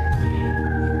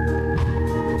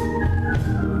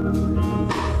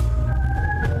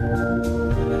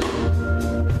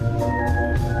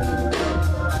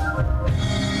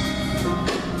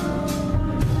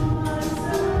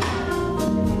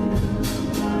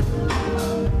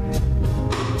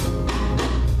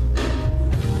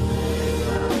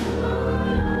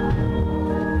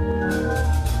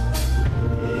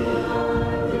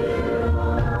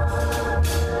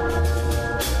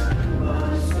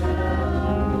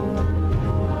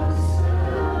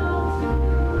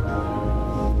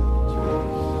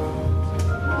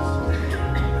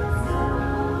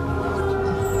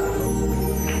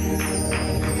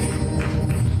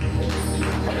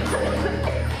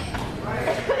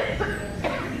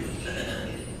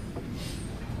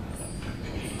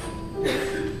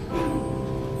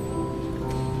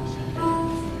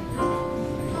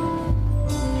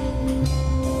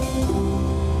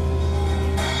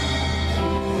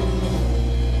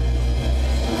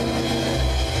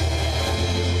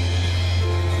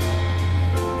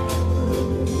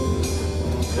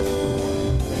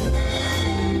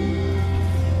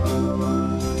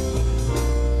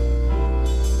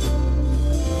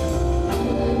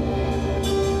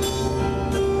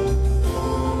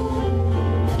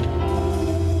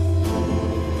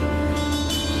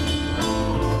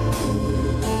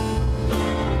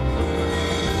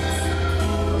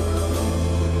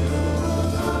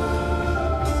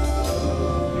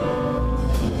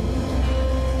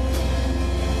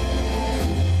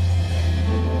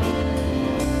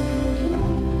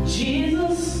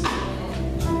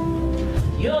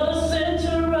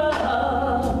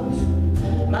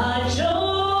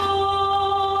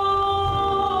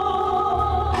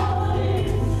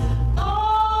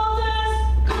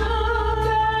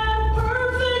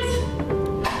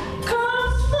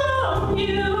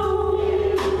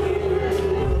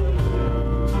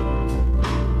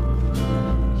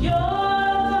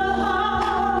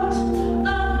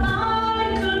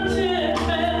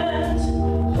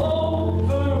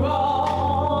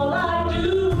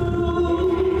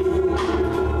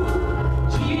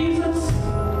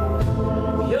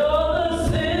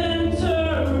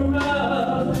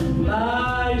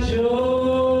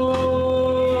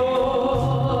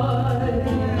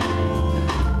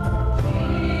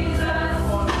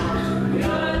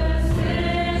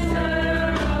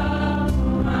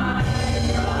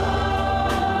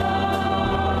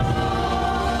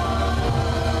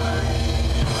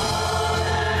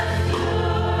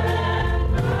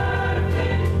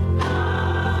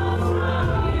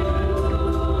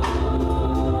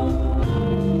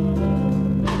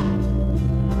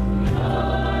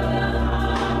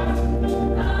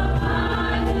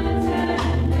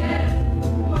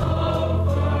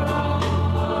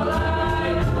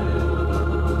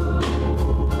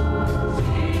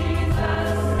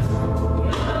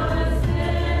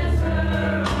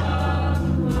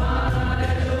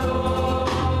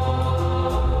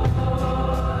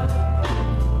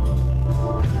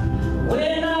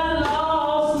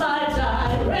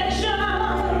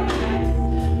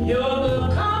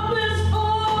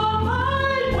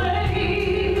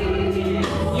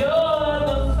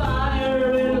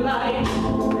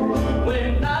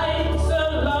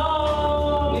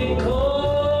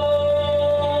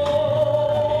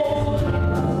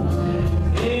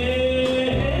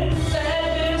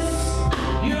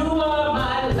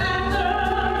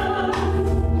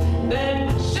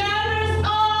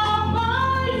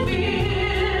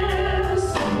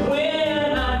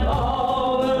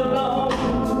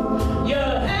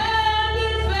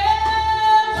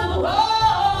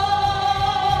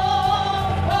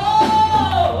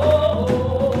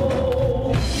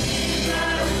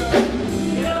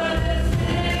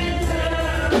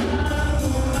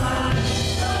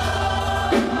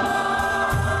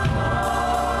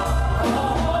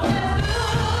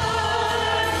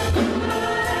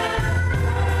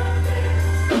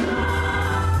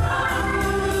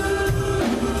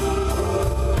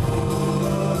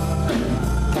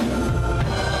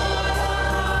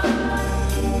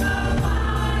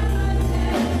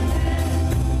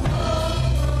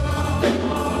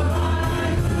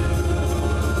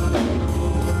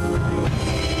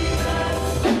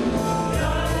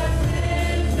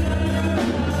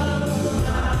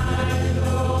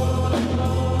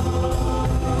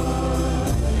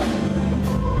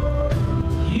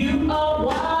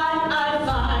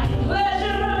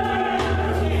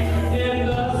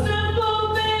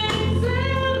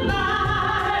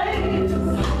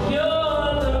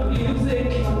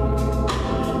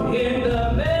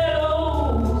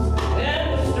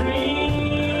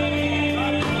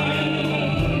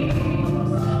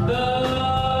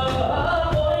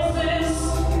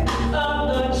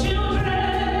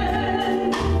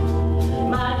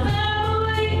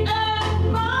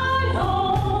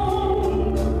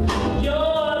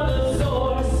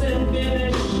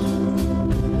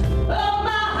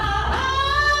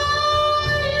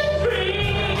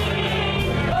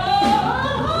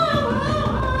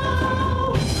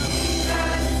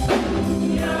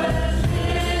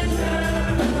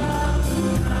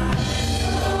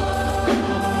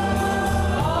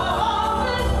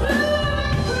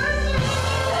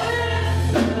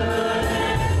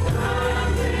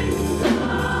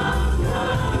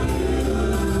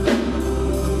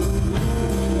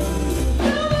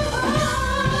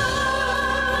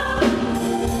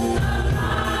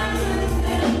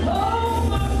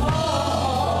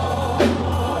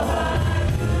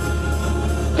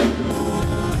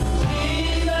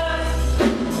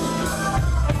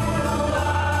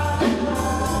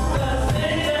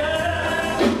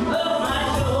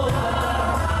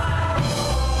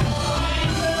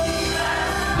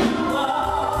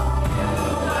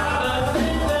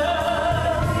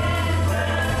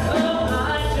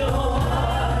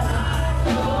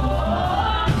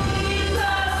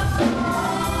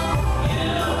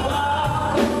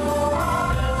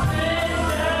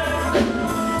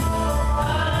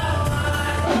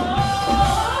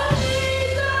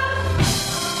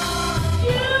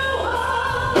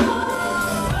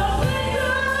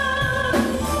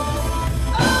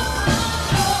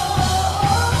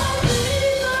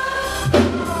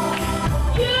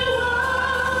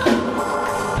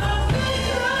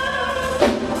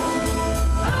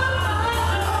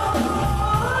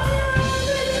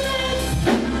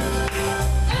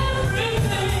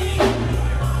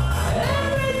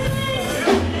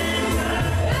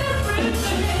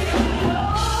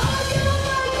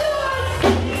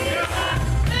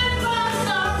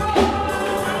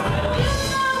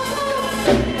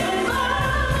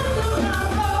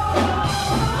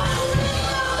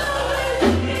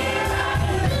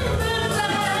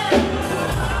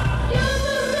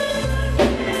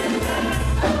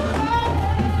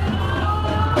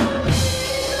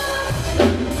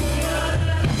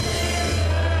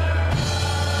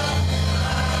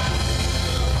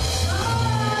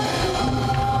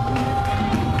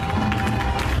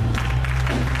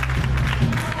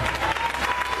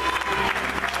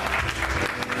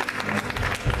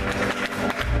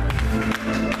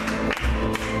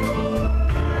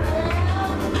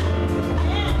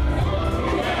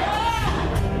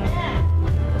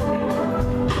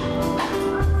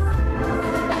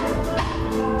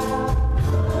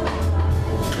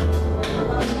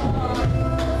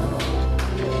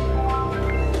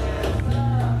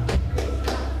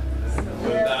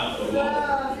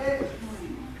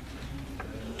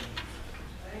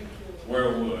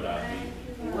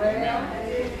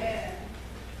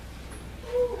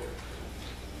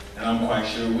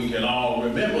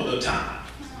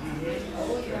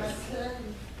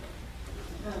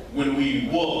 when we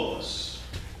was.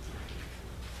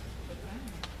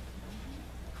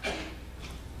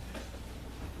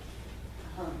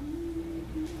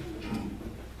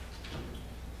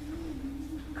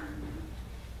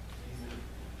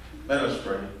 Let us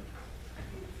pray.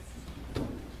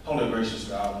 Holy gracious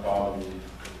God, Father,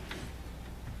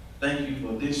 thank you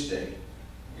for this day.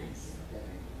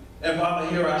 And Father,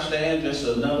 here I stand, just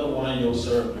another one of your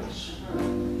servants,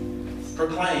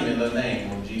 proclaiming the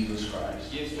name of Jesus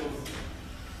Christ. Yes, Lord.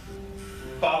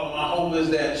 Father, my hope is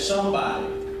that somebody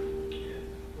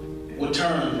would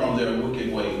turn from their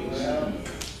wicked ways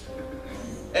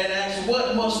and ask,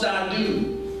 what must I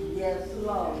do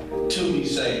to be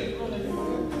saved?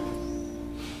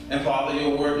 And Father,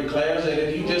 your word declares that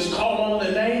if you just call on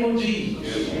the name of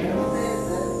Jesus,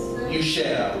 you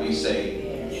shall be saved.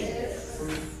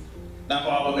 Now,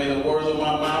 Father, may the words of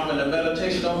my mouth and the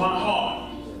meditation of my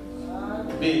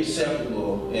heart be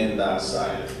acceptable in thy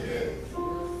sight.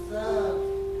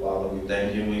 Father, we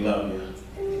thank you and we love you.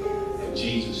 In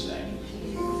Jesus' name,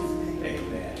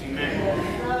 amen.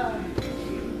 Amen.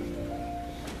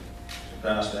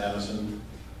 Pastor Anderson,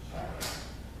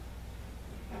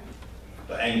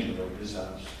 the angel of this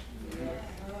house.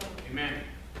 Amen.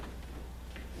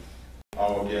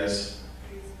 Our guest,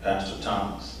 Pastor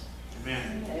Thomas.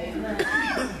 Amen.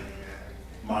 Amen.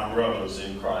 My brothers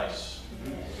in Christ.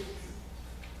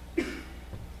 And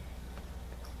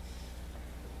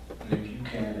if you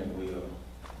can and will,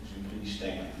 would you please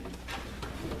stand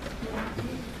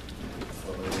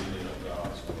for the reading of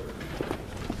God's word.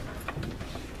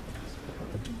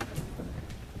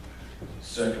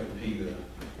 2 Peter,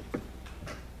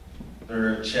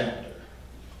 3rd chapter,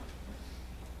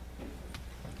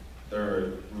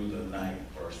 3rd through the 9th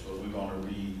verse, but we're going to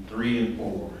read 3 and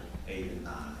 4, 8 and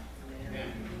 9.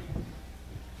 Amen.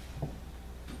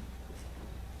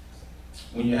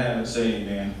 When you have it, say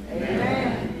amen.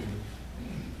 Amen.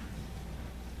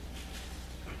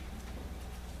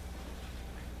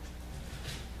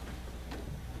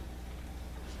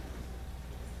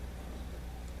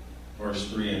 Verse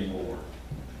 3 and 4.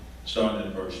 Starting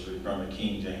at verse 3 from the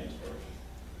King James Version.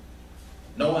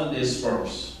 Knowing this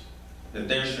first, that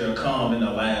there shall come in the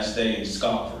last days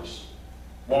scoffers,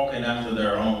 walking after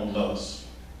their own lusts,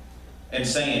 and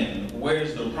saying,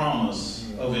 where's the promise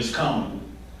of his coming?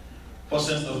 For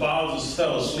since the fathers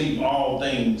fell asleep, all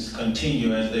things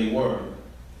continue as they were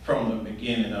from the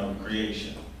beginning of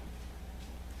creation.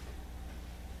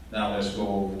 Now let's go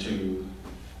over to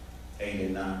 8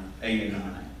 and 9.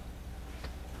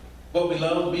 But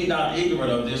beloved, be not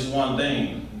ignorant of this one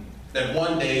thing, that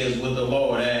one day is with the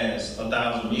Lord as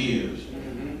 1,000 years,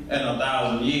 and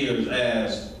 1,000 years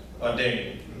as a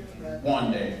day.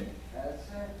 One day.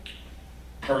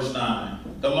 Verse 9.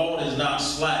 The Lord is not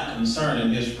slack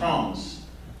concerning his promise,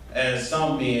 as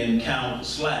some men count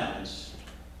slackness,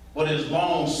 but is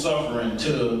long-suffering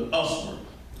to usward,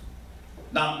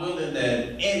 not willing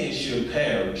that any should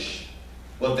perish,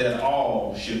 but that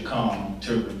all should come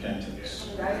to repentance.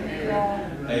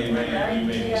 Amen. You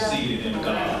may be seated in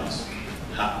God's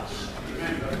house.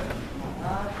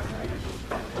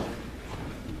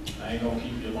 I ain't gonna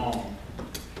keep you long.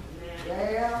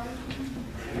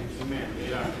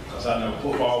 Because I know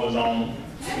football is on.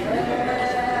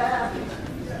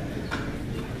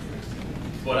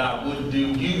 But I wouldn't do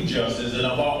you justice, and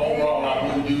overall I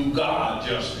wouldn't do God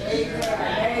justice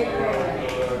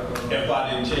if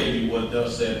I didn't tell you what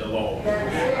thus said the Lord.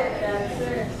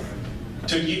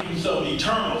 to give you some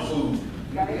eternal food.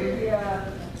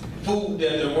 Food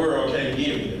that the world can't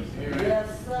give you.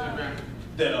 Yes, sir.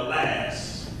 That'll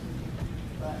last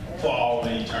for all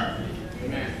eternity.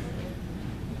 Amen.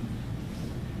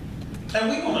 And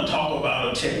we're going to talk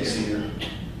about a text here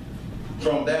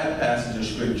from that passage of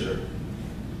scripture.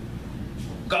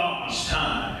 God's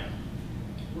time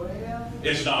Well,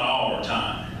 is not our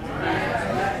time.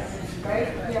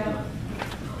 right, yeah.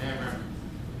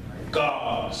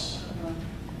 God's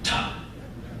time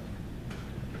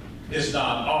is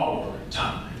not our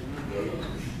time.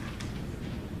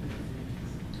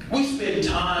 We spend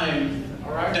time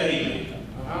daily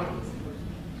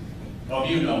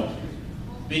of,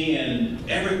 being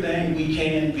everything we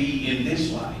can be in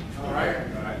this life.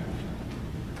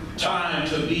 Time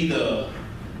to be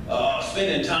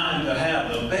spending time to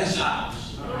have the best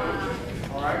house.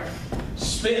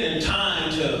 Spending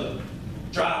time to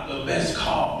drive the best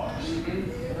cars.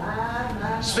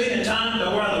 Spending time to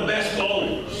wear the best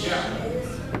clothes.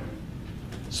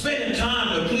 Spending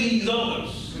time to please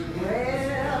others.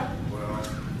 Well,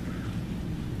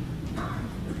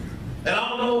 And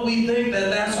although we think that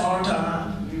that's our time,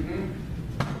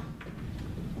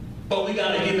 but we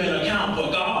got to give an account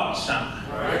for God's time.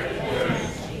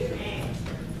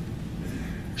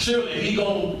 Surely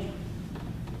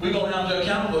we're going to have to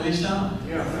account for his time.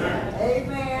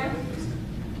 amen.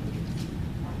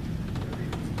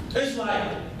 It's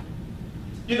like,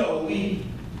 we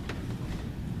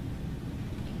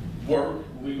work,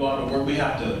 we go out to work, we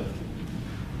have to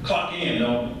clock in,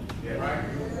 don't we?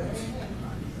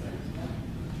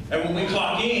 And when we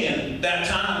clock in, that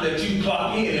time that you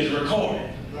clock in is recorded.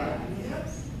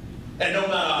 And no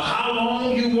matter how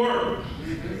long you work,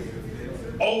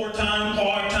 overtime,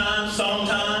 part-time,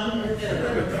 sometime,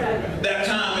 that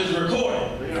time is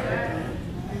recorded.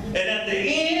 And at the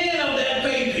end of that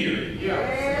pay period,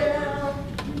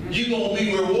 you're going to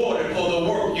be rewarded for the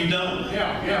work you've done.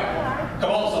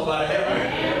 Come on, somebody, help me.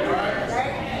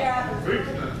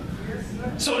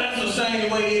 So that's the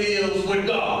same way it is with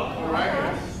God.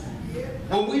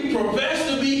 When we profess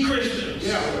to be Christians,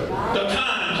 the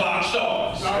time clock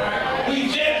starts. We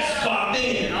just clocked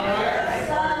in.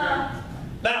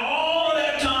 Now all of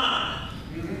that time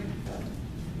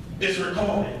is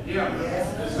recorded.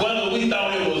 Whether we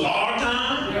thought it was our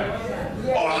time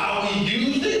or how we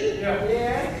used it,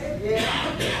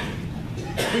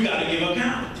 we got to give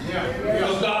account.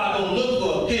 Because God will look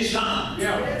for his time.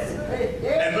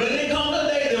 And when it comes the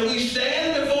day that we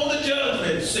stand before the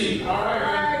judgment seat,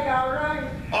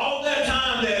 all that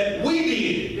time that we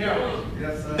did,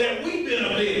 that we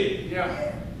benefited,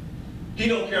 he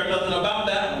don't care nothing about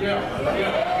that.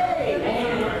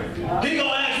 He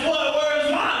gonna ask,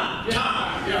 where's my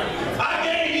time? I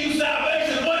gave you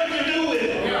salvation. What did you do with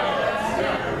it?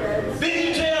 Did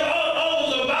you tell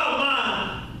others about my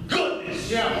goodness?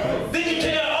 Did you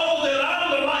tell others that I'm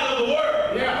the light of the world?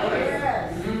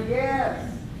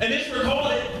 And it's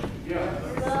recorded.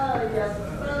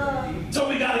 So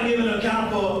we got to give an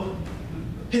account for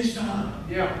his time.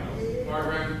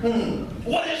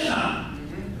 What is time?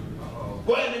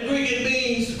 Well, in the Greek it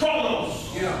means chronos,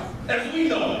 as we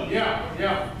know it.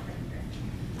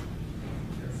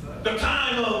 The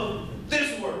time of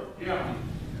this world. And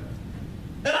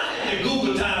I had to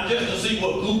Google time just to see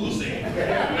what Google said.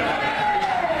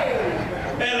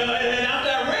 And after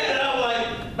I read it, I was like,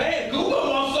 man, Google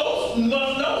must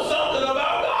know something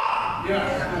about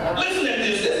God. Listen at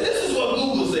this. This is what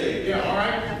Google said.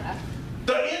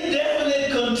 The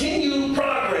indefinite continued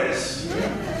progress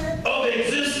of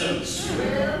existence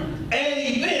and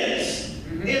events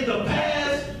in the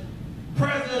past,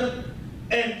 present,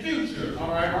 and future,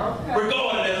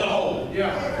 regarded as a whole.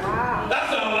 That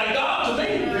sounds like God to me.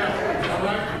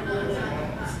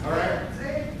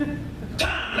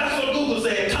 Time, that's what Google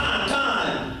said. Time.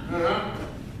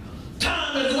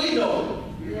 Time as we know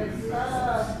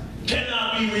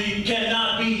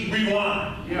cannot be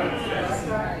rewind.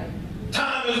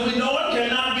 Time as we know it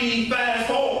cannot be fast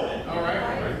forwarded.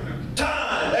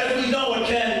 Time as we know it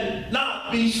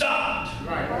cannot be stopped.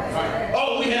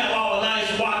 Oh, we have all the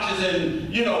nice watches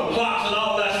and clocks and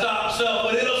all that stuff,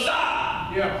 but it'll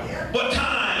stop. But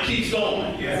time keeps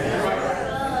going.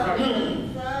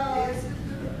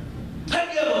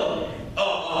 Have you ever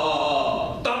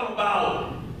thought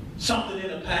about something in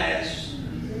the past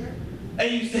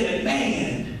and you said,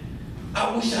 man,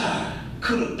 I wish I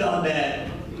could have done that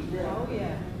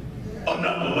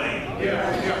another way.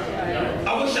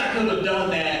 I wish I could have done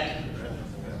that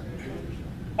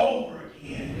over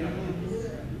again.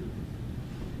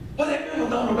 But have you ever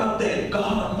thought about that?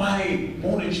 God might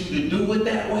wanted you to do it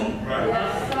that way.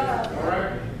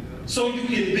 so you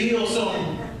can build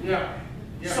something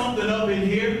up in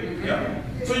here.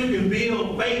 So you can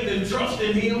build faith and trust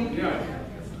in him.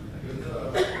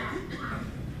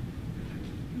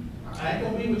 I ain't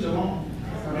gonna be with you long.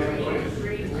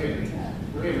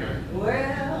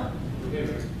 Well,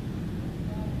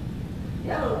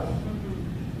 yellow.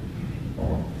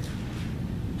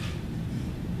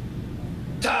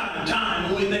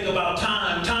 Time, when we think about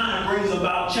time, time brings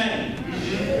about change.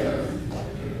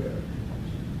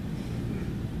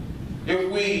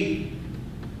 If we,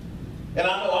 and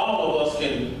I know all of us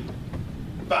can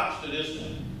vouch to this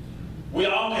one, we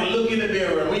all can look in the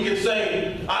mirror and we can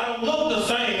say, I don't look the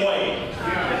same way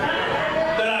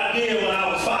that I did when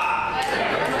I was 5.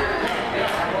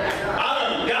 I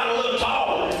done got a little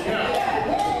taller.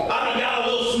 I done got a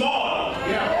little smarter.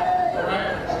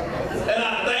 And I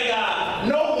think I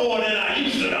know more than I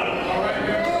used to know.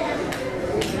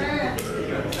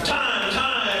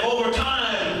 Time, over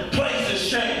time, places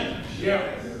change. I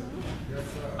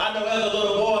know as a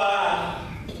little boy, I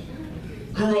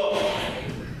grew up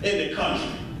in the country.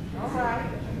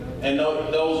 And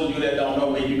those of you that don't know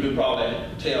me, you could probably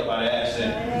tell by the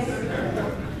accent.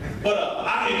 But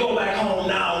I can go back home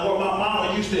now where my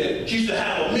mama used to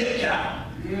have a milk cow.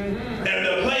 And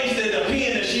the place that the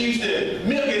pen that she used to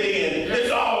milk it in, it's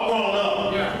all grown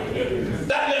up.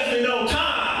 That lets me know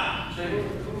time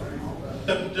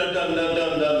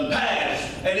the past,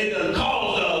 and it done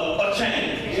caused a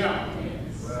change.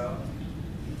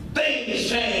 Things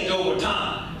change over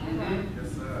time.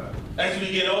 As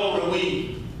we get older,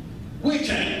 we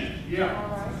change.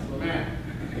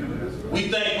 We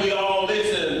think we all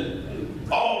this and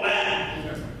all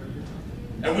that.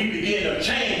 And we begin to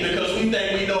change because we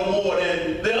think we know more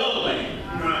than the other man.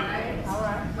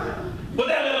 But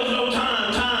that let us know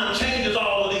time changes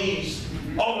all of these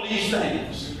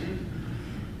things.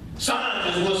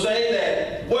 Scientists will say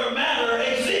that where matter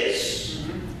exists,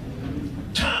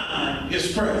 time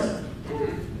is present.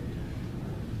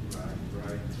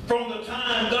 From the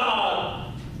time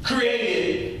God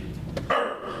created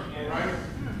earth,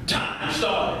 time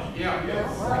started.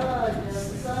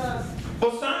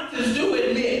 But scientists do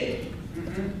admit,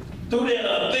 through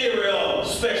their theory of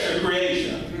special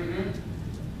creation,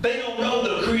 they don't know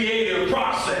the creative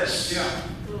process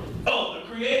of the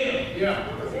creator.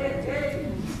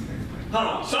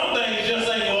 Some things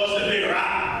just ain't for us to figure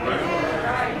out.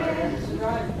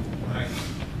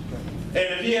 And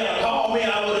if he had called me,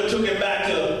 I would have took it back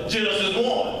to Genesis 1.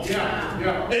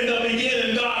 In the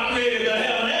beginning, God created the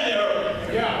heaven and the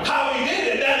earth. How he did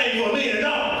it, that ain't for me to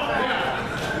know.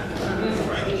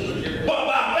 But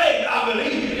by faith, I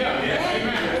believe it.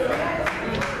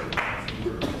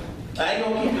 I ain't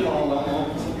gonna keep it on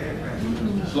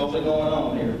long. Slowly going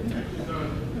on here.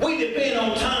 We depend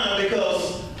on time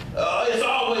because it's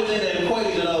always in the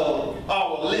equation of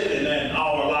our living and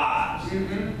our lives.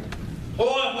 Boy,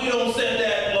 if we don't set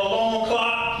that alarm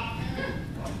clock,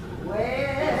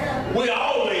 we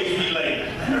always be late.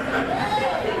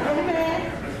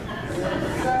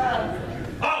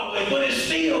 Always, but it's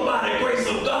still by the grace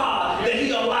of God that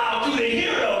he allowed you to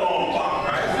hear the alarm clock.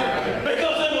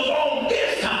 Because it was on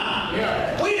his time.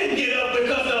 We didn't get up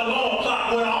because the alarm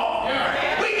clock went off.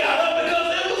 We got up because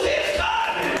it was his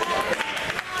time.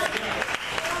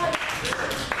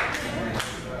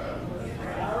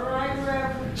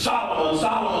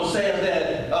 Solomon says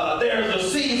that there's a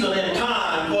season and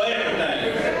time for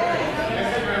everything.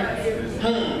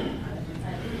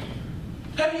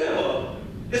 Have you ever,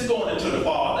 it's going into the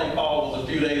fall, I think fall was a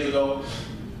few days ago.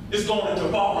 It's going into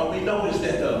fall and we noticed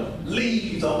that the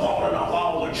leaves are falling off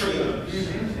all the trees.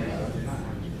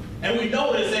 And we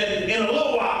noticed that in a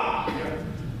little while,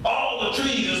 all the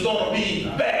trees is going to be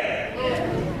bare.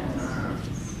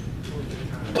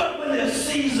 But when the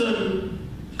season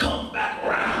comes back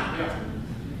around,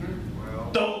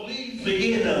 those leaves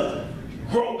begin to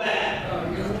grow back.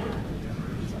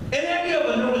 And have you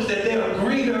ever noticed that they're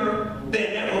greener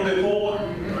than ever before?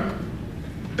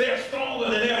 They're stronger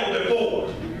than ever before.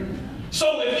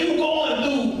 So if you're going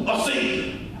through a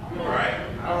season, all right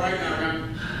now,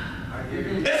 man.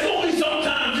 It's going to be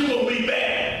sometimes you're going to be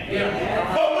bad.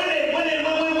 But when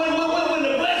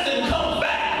the blessing comes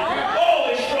back, oh,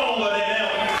 it's stronger than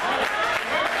ever.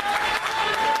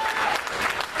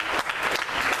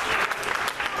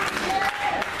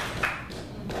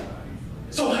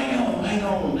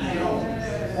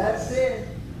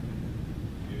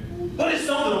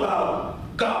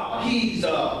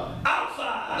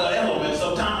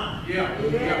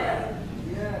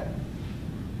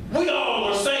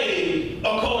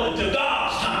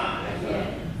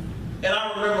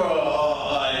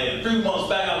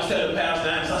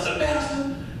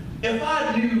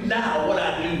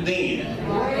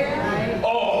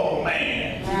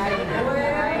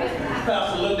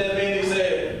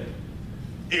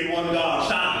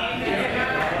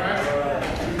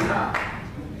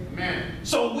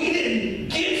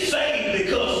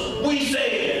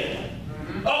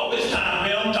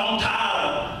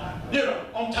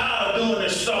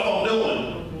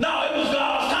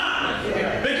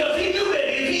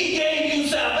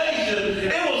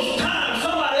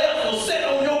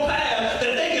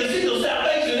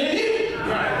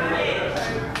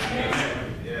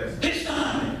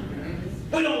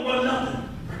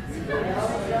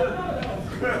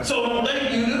 So don't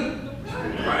think you do.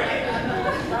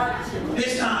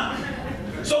 His time.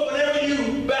 So whenever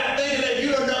you back thinking that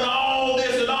you done done all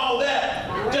this and all that,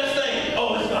 just think,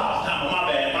 oh, it's God's time.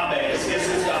 My bad. It's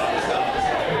God.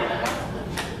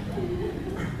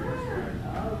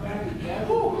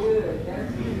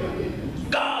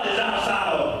 God is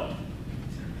outside of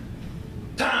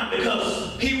time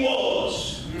because He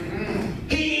was.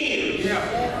 He is.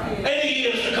 And He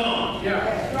is to come.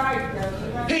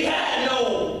 He had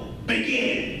no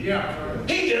beginning.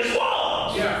 He just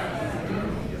was.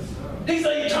 He's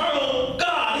an eternal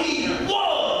God. He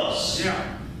was.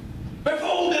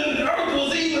 Before the earth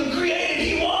was even created,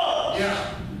 He was.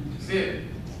 That's it.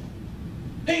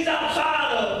 He's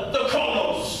outside of the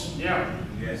chronos.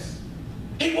 Yes.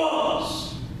 He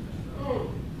was.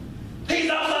 He's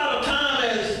outside of time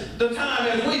as the time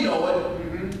as we know it,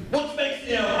 which makes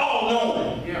Him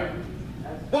all-knowing,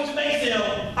 which makes Him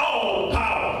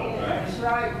all-powerful.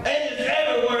 And it's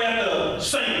everywhere at the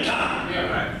same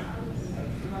time.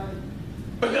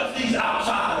 Because He's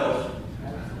outside of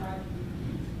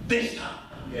this time.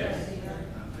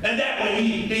 And that way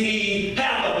he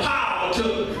has the power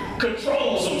to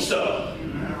control some stuff.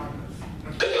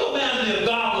 Could you imagine if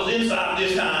God was inside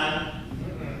this time?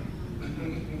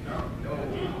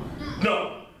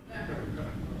 No.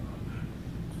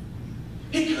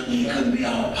 He couldn't be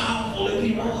all powerful if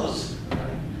He was.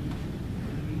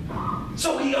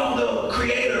 So He is the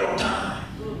creator of time.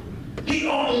 He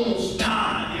owns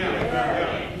time.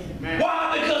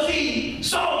 Why? Because He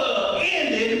saw the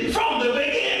ending from the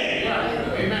beginning.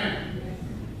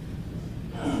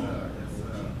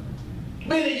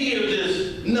 Many years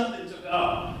is nothing to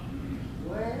God.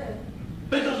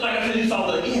 Because like I said, He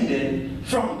saw the ending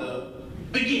from the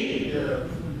beginning.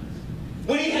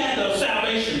 When He had the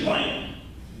salvation plan,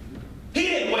 He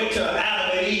didn't wait till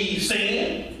Adam and Eve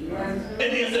sinned and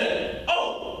then said,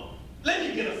 oh, let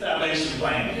me get a salvation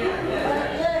plan.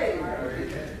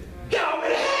 He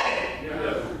already had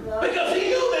it. Because He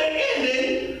knew the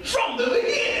ending from the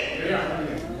beginning.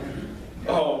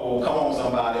 Oh, come on,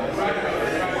 somebody.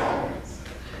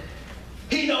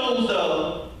 He knows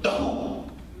the who.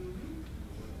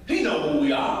 He knows who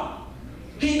we are.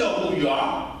 He knows who you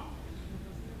are.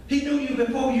 He knew you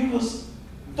before you was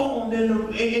formed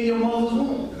in your mother's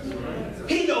womb.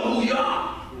 He knows who you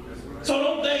are. So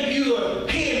don't think you are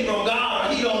hidden from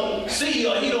God, or He don't see,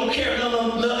 or He don't care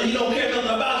nothing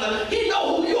about it. He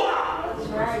knows who you are.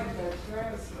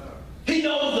 He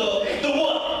knows the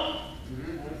what.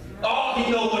 Oh,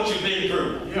 He knows what you've been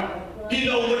through. He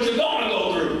knows what you're going to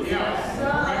go through.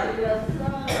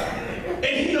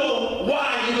 And He knows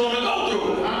why you're going to go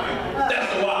through it.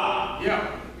 That's the why.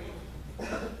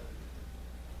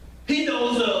 He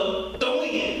knows the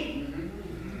when.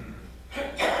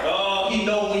 Oh, He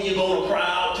knows when you're going to cry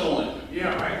out to Him.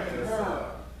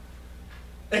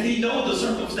 And He knows the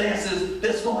circumstances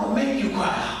that's going to make you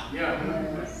cry out.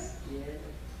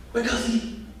 Because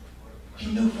He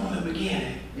knew from the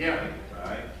beginning.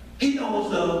 He knows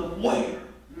the where.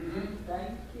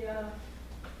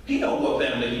 He knows what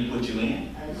family He put you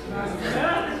in.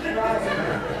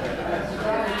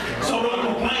 So don't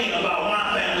complain about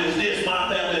my family is this,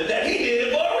 my family is that. He did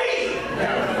it for a reason.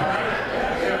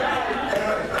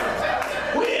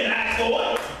 We didn't ask for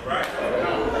it.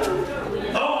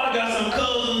 Oh, I got some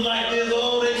cousins like this.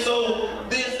 Oh, they so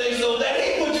this, they so that. He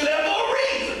put you there for a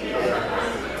reason.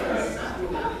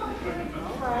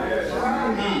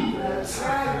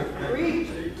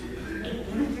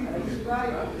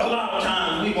 A lot of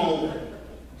times we want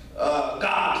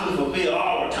God to fulfill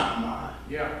our timeline.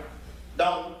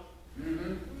 Don't.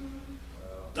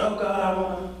 Oh God, I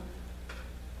want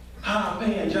a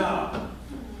high-paying job.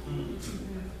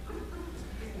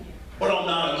 But I'm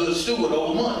not a good steward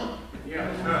over money.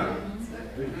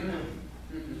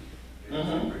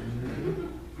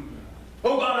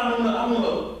 Oh God, I want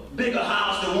a bigger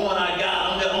house than one I got.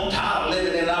 I'm tired of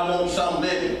living and I want something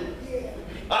bigger.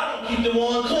 I don't keep the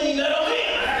one clean that I'm in.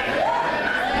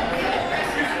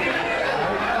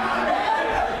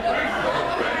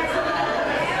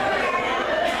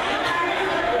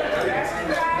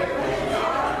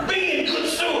 Being good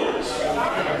stewards.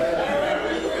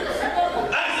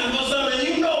 Asking for something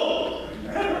you know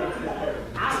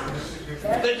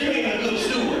that you ain't a good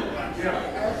steward.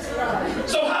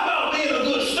 So how about being a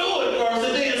good steward first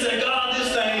and then say, God, this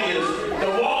thing is, the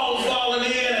walls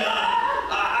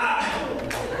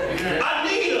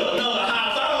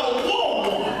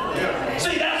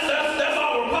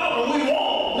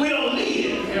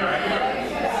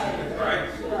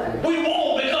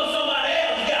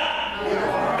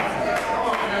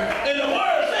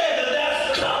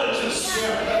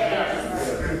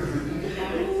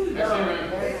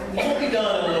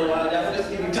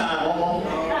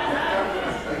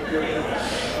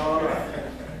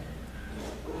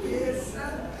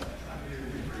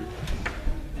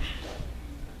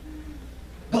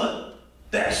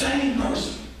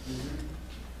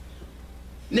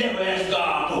never ask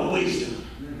God for wisdom,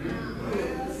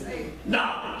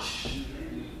 knowledge,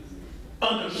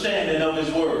 understanding of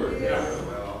his word,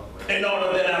 in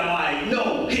order that I might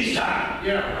know his time.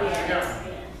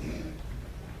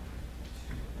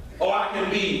 Or I can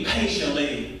be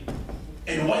patiently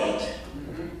and wait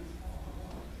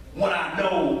when I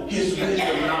know his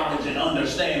wisdom, knowledge, and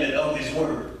understanding of his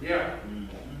word.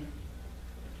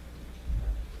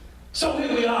 So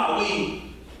here we are,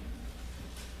 we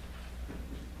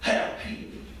have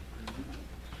Peter.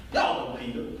 Y'all know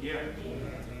Peter.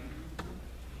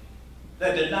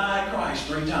 That denied Christ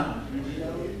 3 times.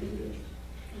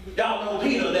 Y'all know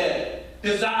Peter that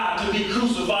desired to be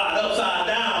crucified upside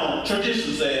down,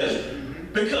 tradition says,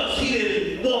 because he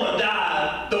didn't want to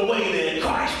die the way that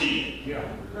Christ did.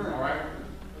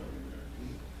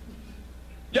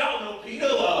 Y'all know Peter,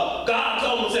 God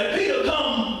told him, said, Peter, come,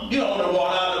 on the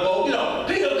water out of the boat,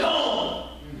 Peter, come.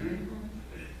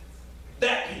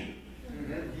 That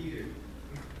Peter.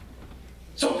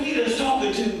 So Peter is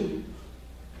talking to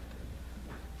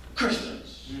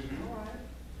Christians.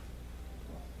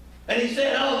 And he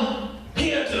said, I'm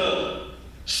here to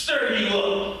stir you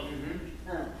up.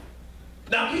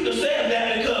 Now Peter said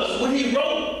that because when he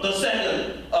wrote the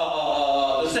second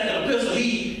epistle,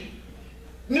 he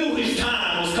knew his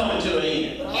time was coming to an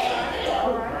end.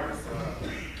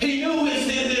 He knew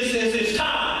his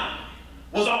time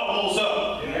was almost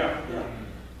up.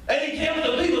 And he tells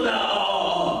the people that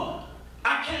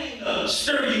I came to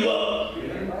stir you up.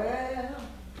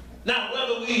 Now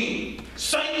whether we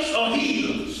saints or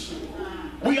heathens,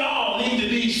 we all need to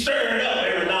be stirred up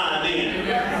every now and then.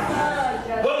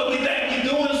 Whether we think we're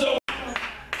doing so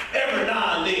every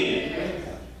now and then.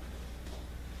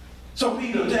 So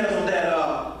Peter tells them that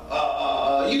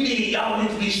y'all need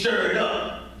to be stirred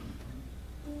up.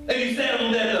 And he tells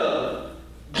them that the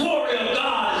glory of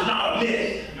God is not a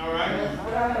myth.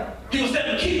 He was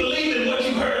telling them, keep believing what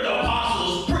you heard the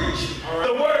apostles preach.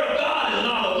 The word of God is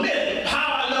not a myth.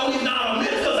 How I know he's not a myth?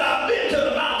 Because I've been to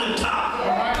the mountaintop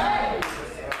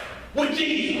with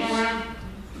Jesus.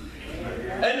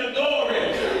 And the glory.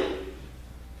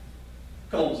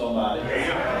 Come on, somebody.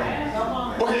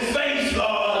 Where his face,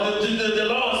 the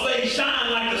Lord's face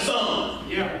shine like the sun.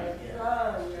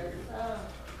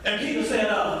 And Peter said,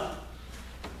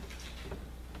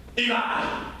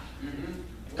 Elijah,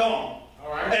 come on.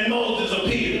 And Moses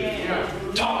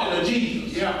appeared, talking to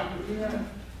Jesus.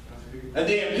 And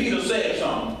then Peter said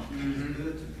something.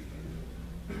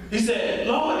 He said,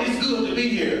 Lord, it's good to be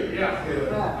here.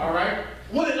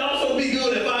 Would it also be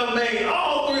good if I made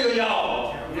all 3 of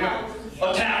y'all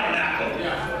a tabernacle?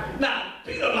 Now,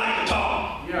 Peter liked to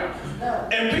talk.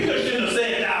 And Peter shouldn't have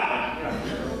said that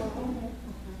one.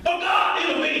 But God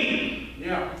intervened.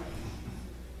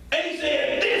 And he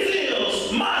said, this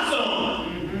is my son,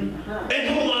 in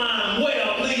whom I'm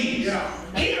well pleased.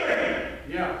 Hear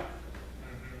him.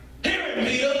 Hear him,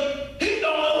 Peter. He's the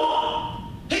only one.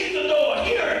 He's the door.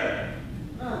 Hear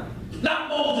him. Not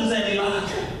Moses and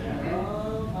Elijah.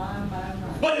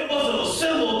 But it was a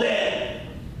symbol that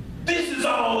this is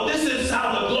how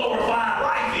the glorified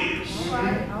life is.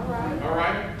 All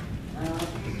right.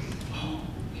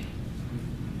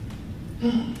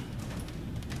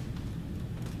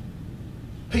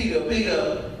 Peter, he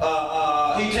tells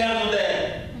them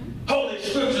that Holy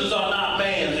Scriptures are not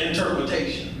man's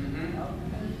interpretation.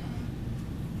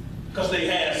 Because they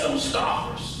had some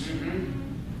scoffers.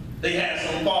 They had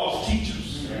some false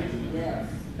teachers.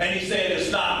 And he said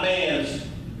it's not man's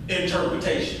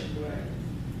interpretation.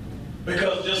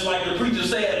 Because just like the preacher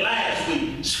said last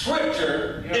week,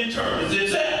 Scripture interprets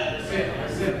itself.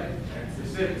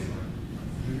 That's it.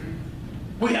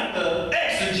 We have to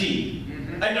exegete.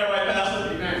 Ain't that right,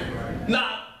 Pastor?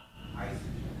 Not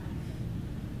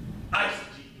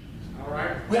eisegete. All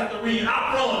right. We have to read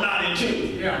out from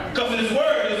 92. Because his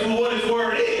word is what his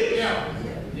word is.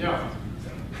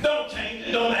 Don't change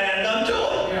it. Don't add nothing to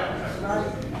it.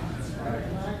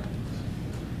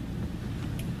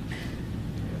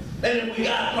 And if we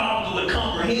got problems with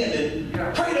comprehending,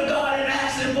 pray to God and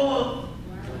ask him for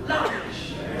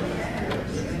knowledge.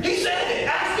 He said it.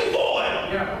 Ask me for it.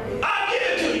 I'll give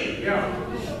it to you.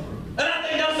 And I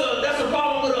think that's a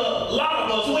problem with a lot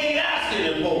of us. We ain't asking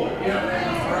him for it.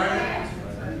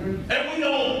 And we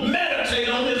don't meditate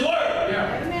on his word.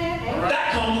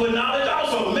 That comes with knowledge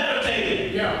also.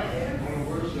 Meditating.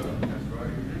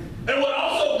 And what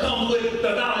also comes with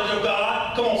the knowledge of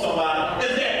God, come on somebody,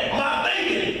 is that my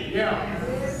thinking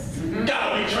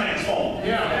gotta be transformed. I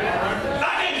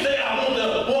can't say I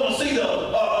want to see the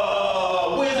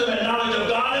wisdom and knowledge of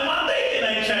God and my thinking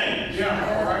ain't changed.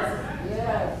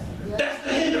 That's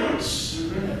the hindrance.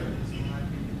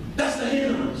 That's the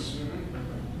hindrance.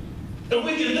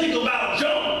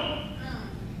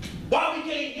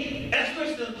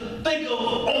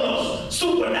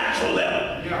 supernatural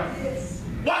level.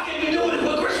 Why can't we do it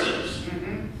with Christians?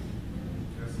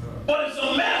 But if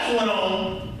some mess went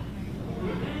on,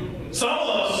 some of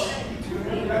us,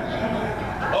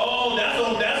 oh, that's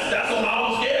on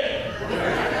our scale.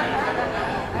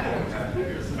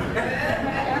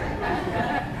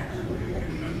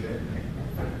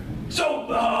 So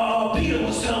Peter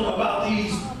was telling about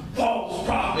these false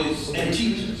prophets and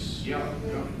teachers.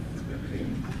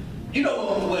 You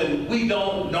know, when we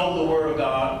don't know the Word of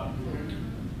God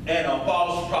and a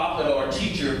false prophet or a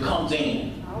teacher comes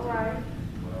in,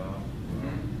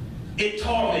 it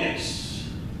torments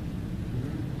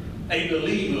a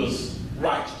believer's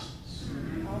righteousness.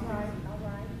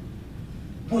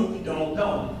 When we don't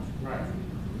know.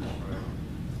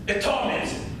 It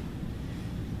torments it.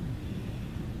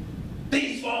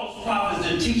 These false prophets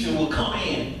and teachers will come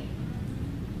in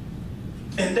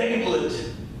and they would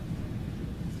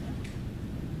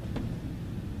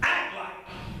act like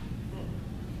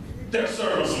they're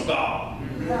servants of God.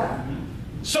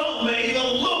 Some may even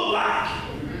look like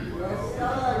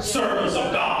servants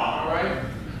of God.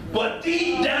 But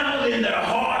deep down in their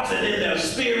hearts and in their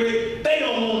spirit, they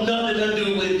don't want nothing to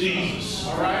do with Jesus.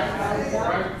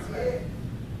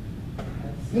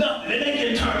 Nothing. And they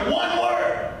can turn one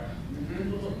word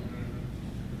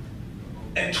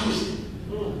and twist it.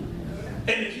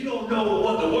 And if you don't know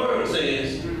what the word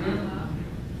says,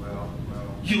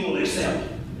 you will accept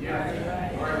it.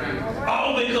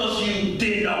 All because you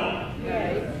didn't know.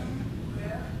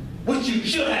 Which you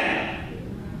should have.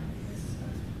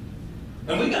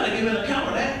 And we got to give an account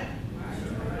of that.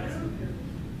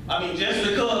 I mean, just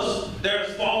because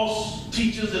there's false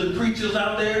teachers and preachers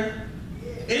out there,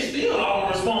 it's still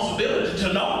our responsibility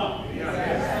to know.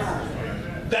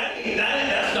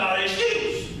 That's not an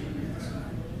excuse.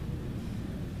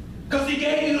 Because he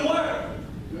gave you the word.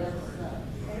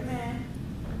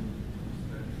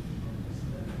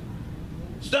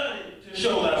 Study to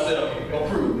show thyself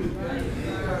approved.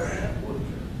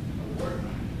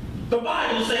 The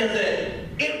Bible says that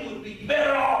it would be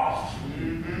better off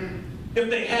if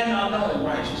they had not known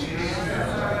righteousness.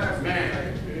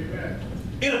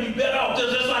 It'll be better off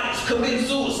just like committing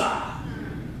suicide.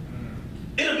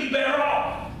 It'll be better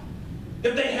off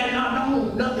if they had not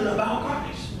known nothing about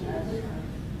Christ.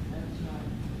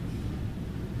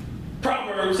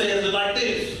 Proverbs says it like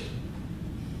this.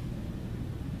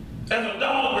 As a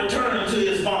dog returns to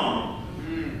his vomit,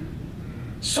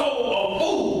 so a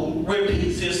fool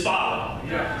repeats his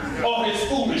folly or his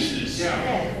foolishness.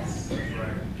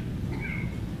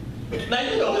 Now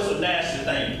you know it's a nasty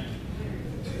thing.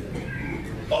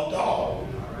 A dog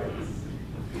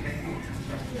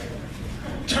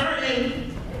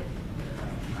turning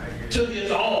to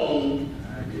his own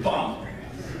vomit.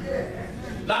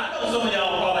 Now I know some of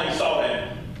y'all probably saw that.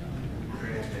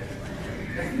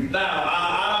 Now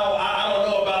I don't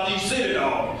know about these city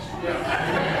dogs.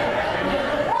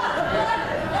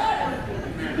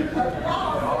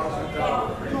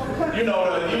 You know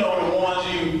the ones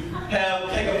you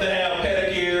take up to have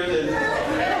pedicures and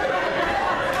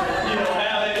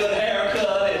have a good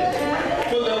haircut and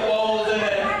put little bows in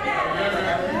it.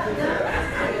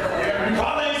 You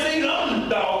probably ain't seen them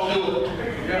dogs do it.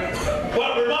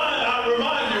 But I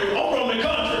remind you, I'm from the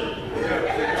country,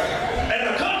 and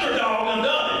the country dog done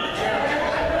done it.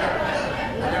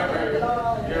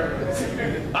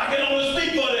 I can only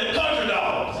speak for the country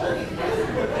dogs.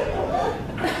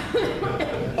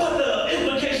 But the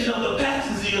implication of the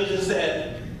passage is that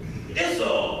it's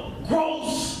a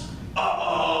gross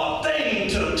thing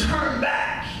to turn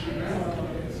back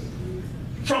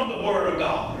from the Word of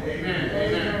God.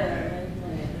 Amen.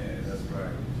 That's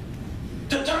right.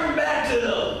 To turn back to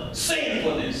the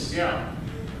sinfulness. Yeah.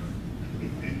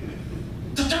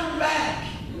 To turn back.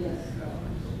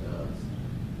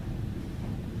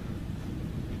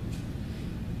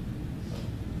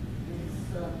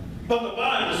 But the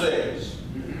Bible says,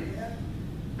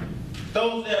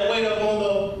 those that wait upon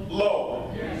the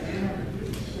Lord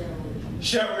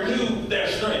shall renew their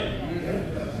strength,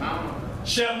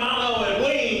 shall mount up with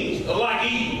wings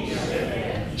like eagles,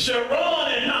 shall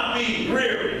run and not be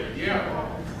weary,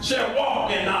 shall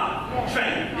walk and not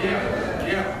faint.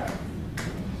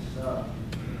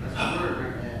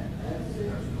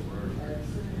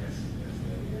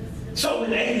 So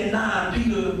in 89,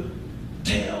 Peter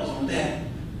tells them that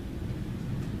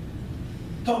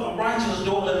for the righteous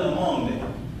dwelling among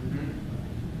them.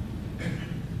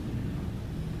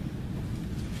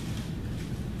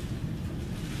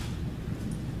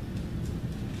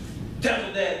 Tell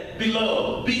them that,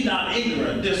 beloved, be not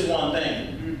ignorant this one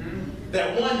thing,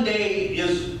 that one day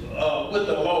is with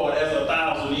the Lord as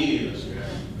 1,000 years,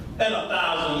 and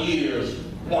 1,000 years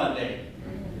one day.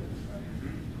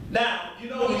 Now, you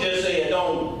know we just said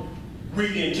don't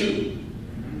read into,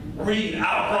 read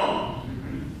out from.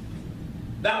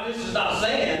 Now this is not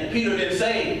saying, Peter didn't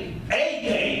say a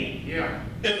day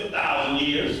is 1,000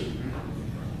 years.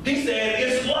 He said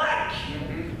it's like,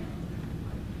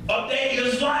 a day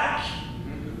is like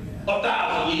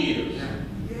 1,000 years.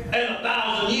 And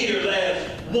 1,000 years as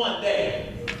one day.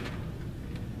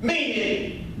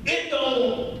 Meaning, it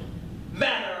don't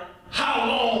matter how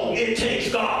long it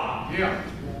takes God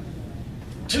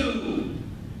to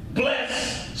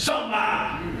bless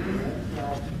somebody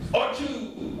or to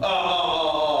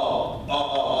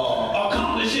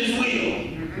accomplish his will.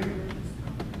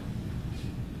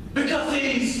 Because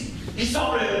he's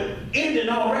sort of ended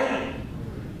already.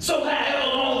 So however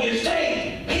long it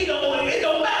takes, it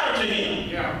don't matter to him.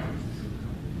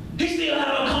 He still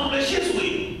have to accomplish his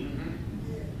will.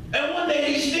 And one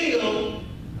day he's still gonna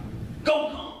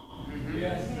come.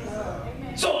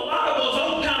 So a lot of us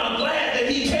are kind of glad that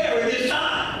he tarried his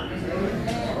time.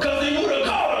 Because he would have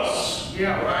caught us.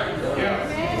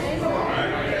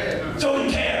 So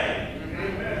he tarried.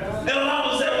 And a lot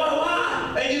of us say, well,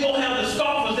 why? And you're gonna have the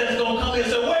scoffers that's gonna come in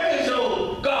and say, where is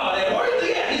your God at? Where is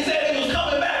he at? He said he was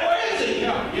coming back. Where is he?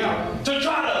 To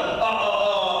try to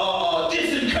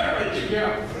disencourage you.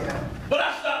 But I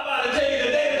stopped by to tell you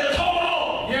today, just hold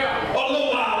on a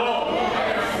little while longer.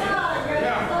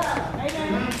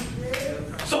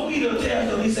 So Peter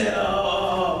tells him, he said,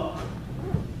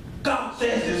 God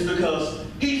says this because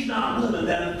he's not willing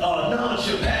that none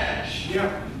should perish,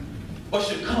 but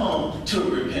should come to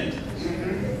repentance.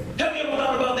 Have you ever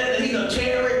thought about that he done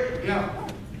tarried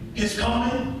his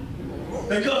coming?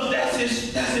 Because that's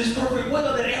his perfect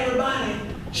will, that everybody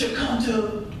should come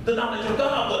to the knowledge of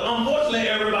God, but unfortunately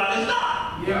everybody's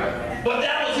not. But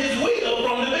that was his will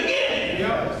from the beginning.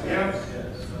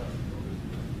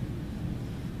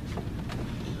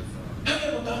 Have you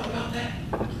ever thought about that?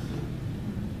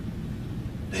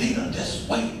 That he done just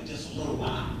waited just a little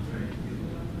while.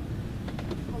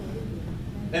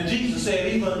 And Jesus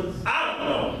said, even I don't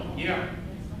know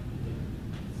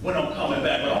when I'm coming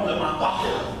back, but only my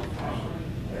Father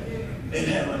in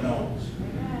heaven knows.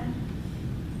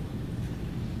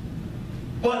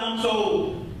 But I'm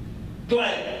so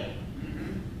glad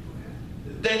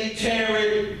that he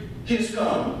tarried his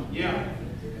coming.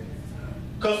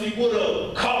 Because he would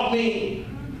have caught me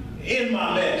in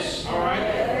my mess. I'm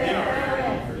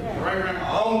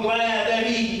glad that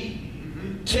he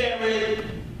tarried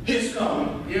his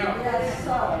coming.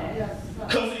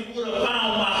 Because he would have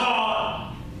found my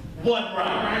heart wasn't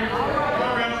right.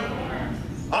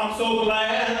 I'm so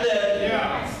glad that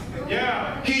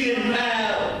he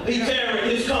tarried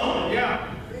his coming.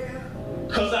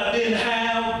 Because I didn't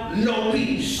have no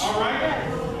peace.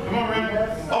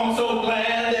 I'm so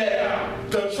glad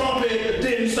that the trumpet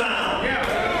didn't sound.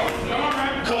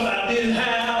 Because I didn't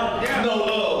have no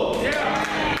love.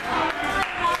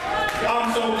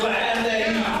 I'm so glad that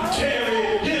he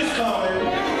tarried his coming.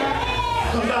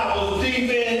 Because I was deep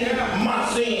in my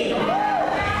sin.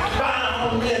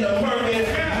 Bound in the murky,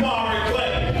 marry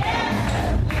clay.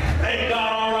 Ain't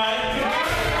God all right?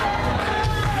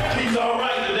 He's all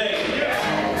right today.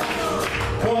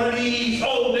 One of these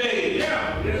old days,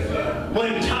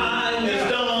 when time is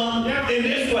done in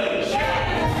this place,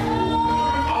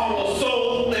 our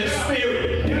soul and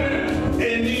spirit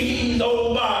in these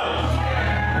old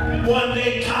bodies, one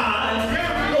day time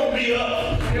gonna be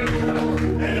up,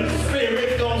 and the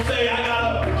spirit gonna say, I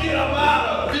gotta get up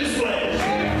out of this place.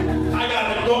 I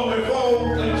gotta go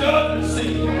before the judgment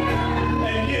seat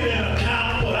and give an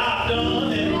account what I've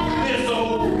done in this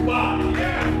old body.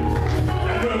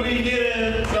 And when we get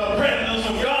in the presence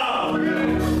of God,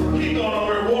 he's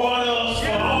gonna reward us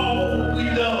for all we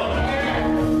done.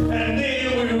 And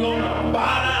then we're gonna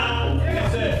bow down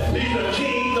and say, he's the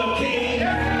King of kings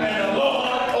and the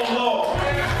Lord of lords.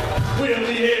 We'll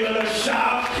be able to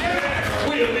shout,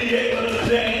 we'll be able to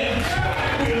dance,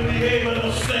 we'll be able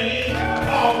to sing,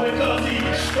 all because he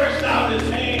stretched out his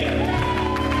hand.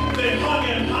 They hung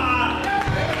him high,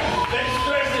 they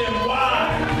stretched him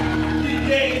wide. He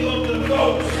gave up the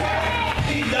ghost,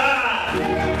 he died,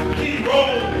 he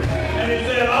rose, and he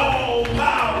said, all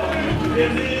power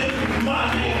is in my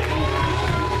hand.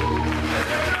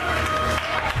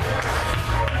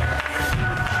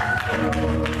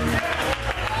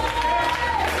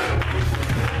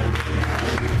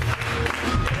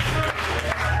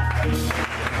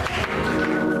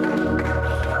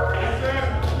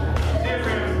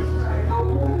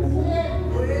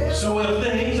 So if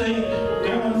things ain't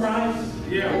going right,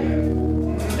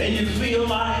 and you feel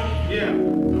like the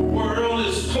world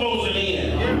is closing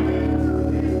in,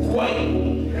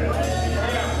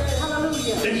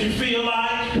 you feel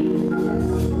like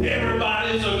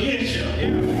everybody's against you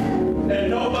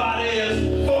and nobody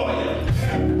is for you,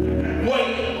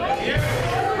 wait.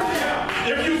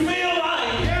 If you feel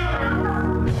like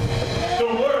the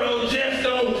world just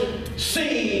don't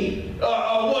seem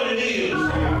what it is,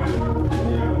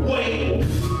 wait.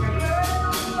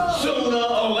 Sooner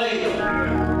or later,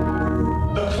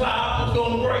 the cloud is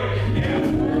going to break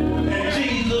and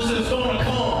Jesus is going to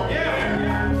come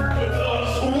with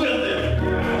us with him,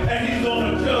 and he's going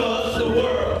to judge the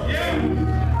world.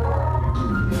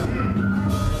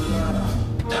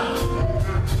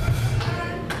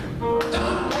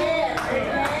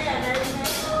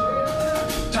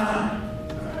 Time.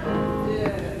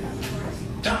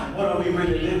 What are we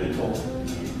really living for?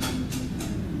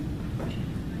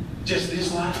 Just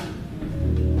this life?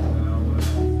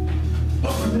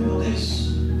 But remember this.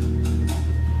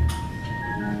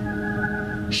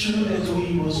 Sure as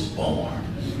we was born,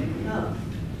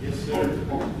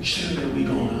 sure that we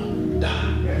gonna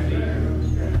die.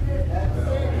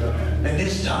 And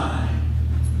this time,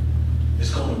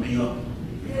 it's gonna be up.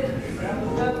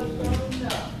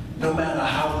 No matter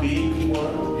how big we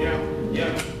were,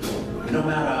 no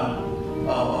matter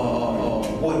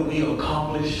what we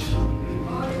accomplished,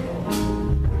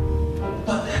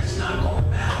 but that's not gonna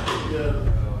matter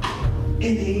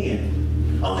in the end,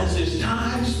 unless it's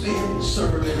time spent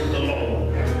serving the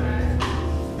Lord.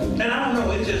 And I don't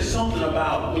know, it's just something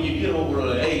about when you get over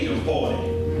the age of 40,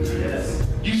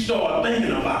 you start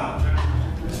thinking about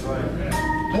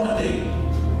one day,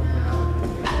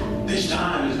 this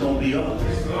time is going to be up.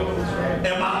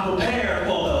 Am I prepared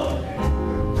for the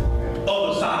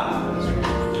other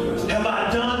side? Have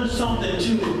I done something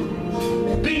to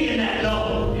be in that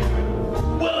number?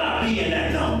 Will I be in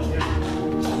that number?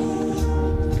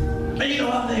 And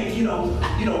I think,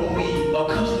 when we are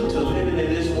accustomed to living in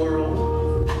this world,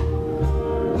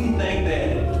 we think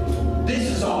that this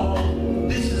is all,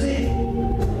 this is it.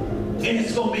 And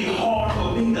it's going to be hard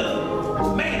for me to,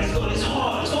 it's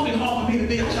hard. It's going to be hard for me to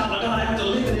be a child of God after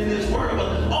living in this world, but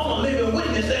I'm a living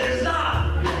witness that it's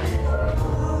not.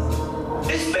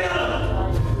 It's better.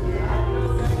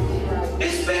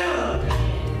 It's better.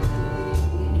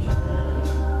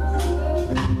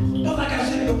 But like I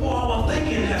said before, our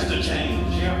thinking has to change.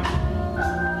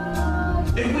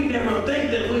 If we never think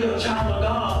that we're a child of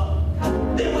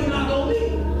God, then we're not going to be.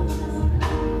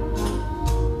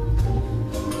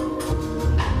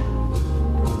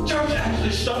 Church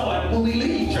actually starts when we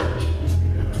leave church.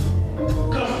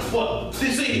 Because what?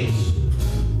 This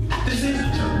is the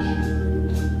church.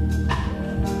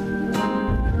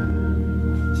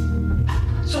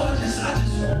 So I just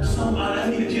want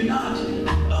somebody, if you're not,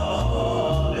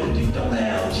 if you don't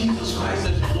have Jesus Christ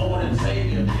as your Lord and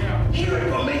Savior, hear it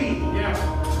from me.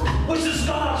 Which is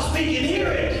God speaking, hear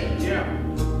it.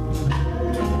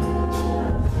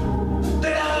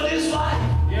 That after this life,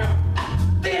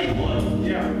 then what?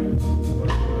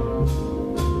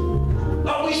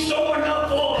 Are we storing up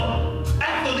for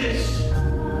after this?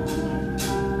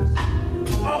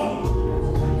 Oh.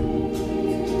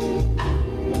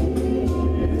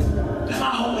 And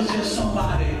my hope is just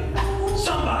somebody.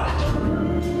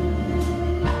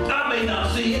 I may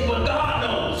not see it, but God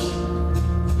knows.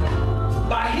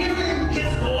 By hearing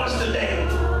his voice today,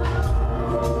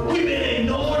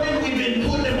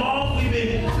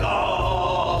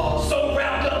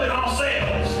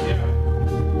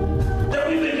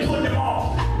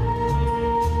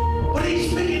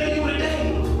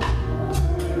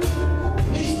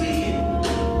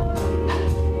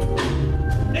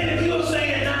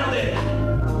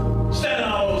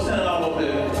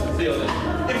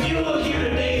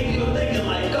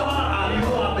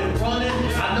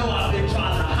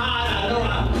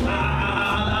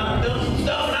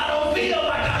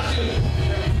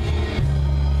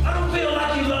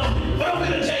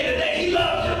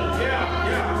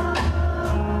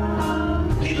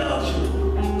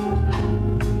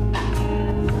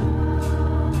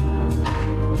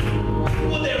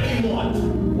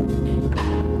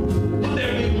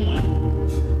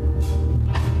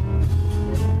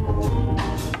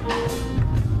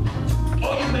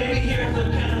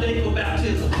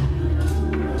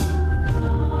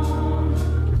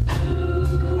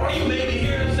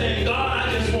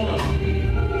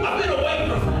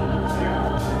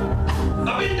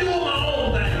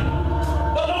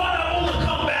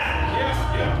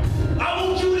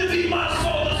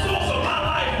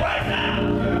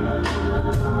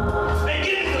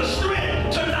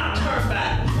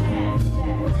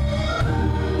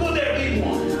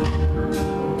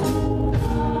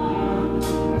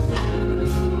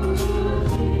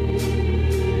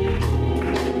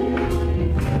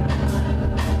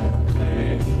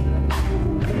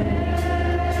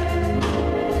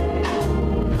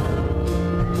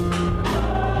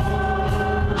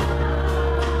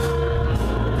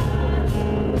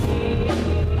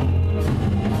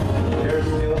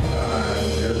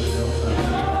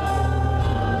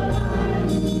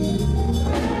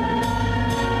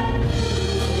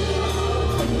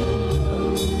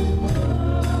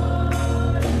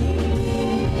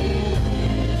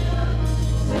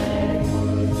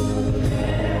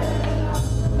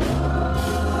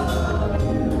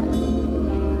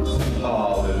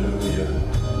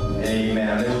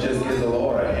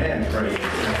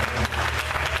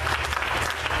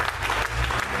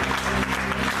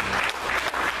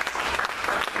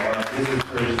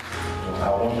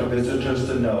 visitors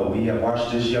to know we have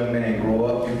watched this young man grow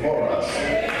up before us.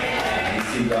 We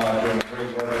see God doing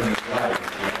great work in his life.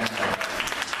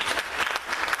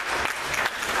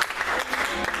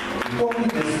 Before we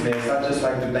dismiss, I'd just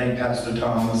like to thank Pastor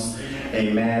Thomas,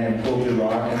 amen, and Pulpit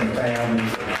Rock and the family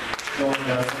for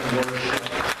joining us in worship.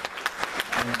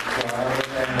 And to our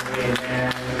family,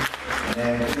 amen.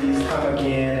 And please come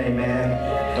again,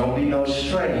 amen. Don't be no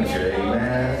stranger,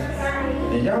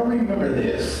 amen. And y'all remember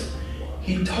this.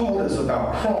 He told us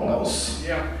about Chronos.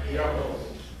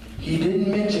 He didn't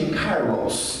mention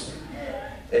Kairos.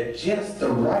 At just the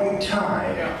right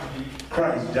time,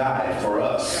 Christ died for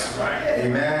us.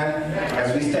 Amen.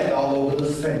 As we stand all over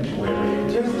the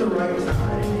sanctuary, just the right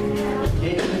time, He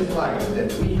gave his life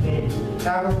that we may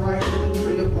have a right to the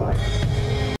tree of life.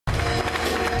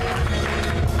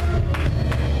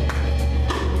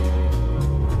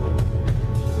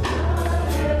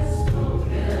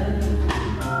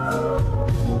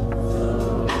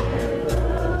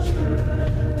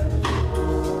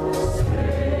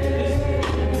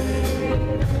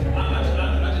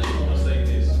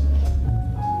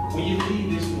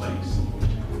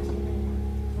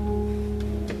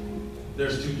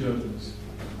 There's two judgments.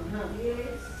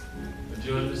 The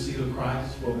judgment seat of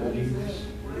Christ for believers,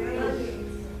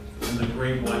 and the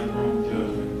great white throne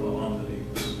judgment for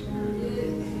unbelievers.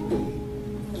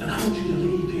 And I want you to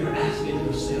leave here asking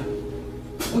yourself,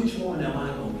 which one am I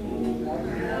going to be?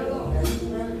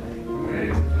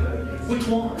 Which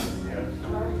one?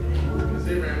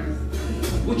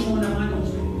 Which one am I going to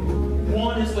be?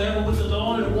 One is forever with the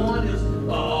Lord, and one is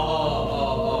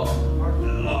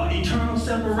eternal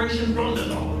separation from the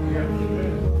Lord.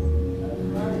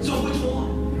 So which one?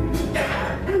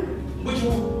 Which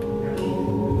one?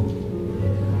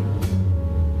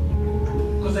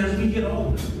 Because as we get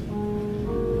older,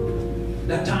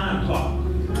 that time clock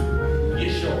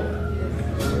gets shorter.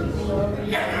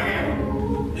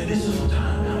 And this is the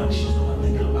time now that you start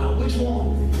thinking about which one.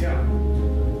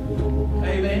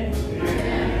 Amen.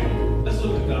 Let's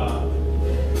look to God.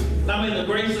 Now may the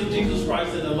grace of Jesus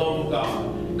Christ and the love of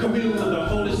God, commune with the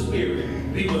Holy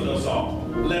Spirit, be with us all.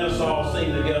 Let us all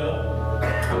sing together.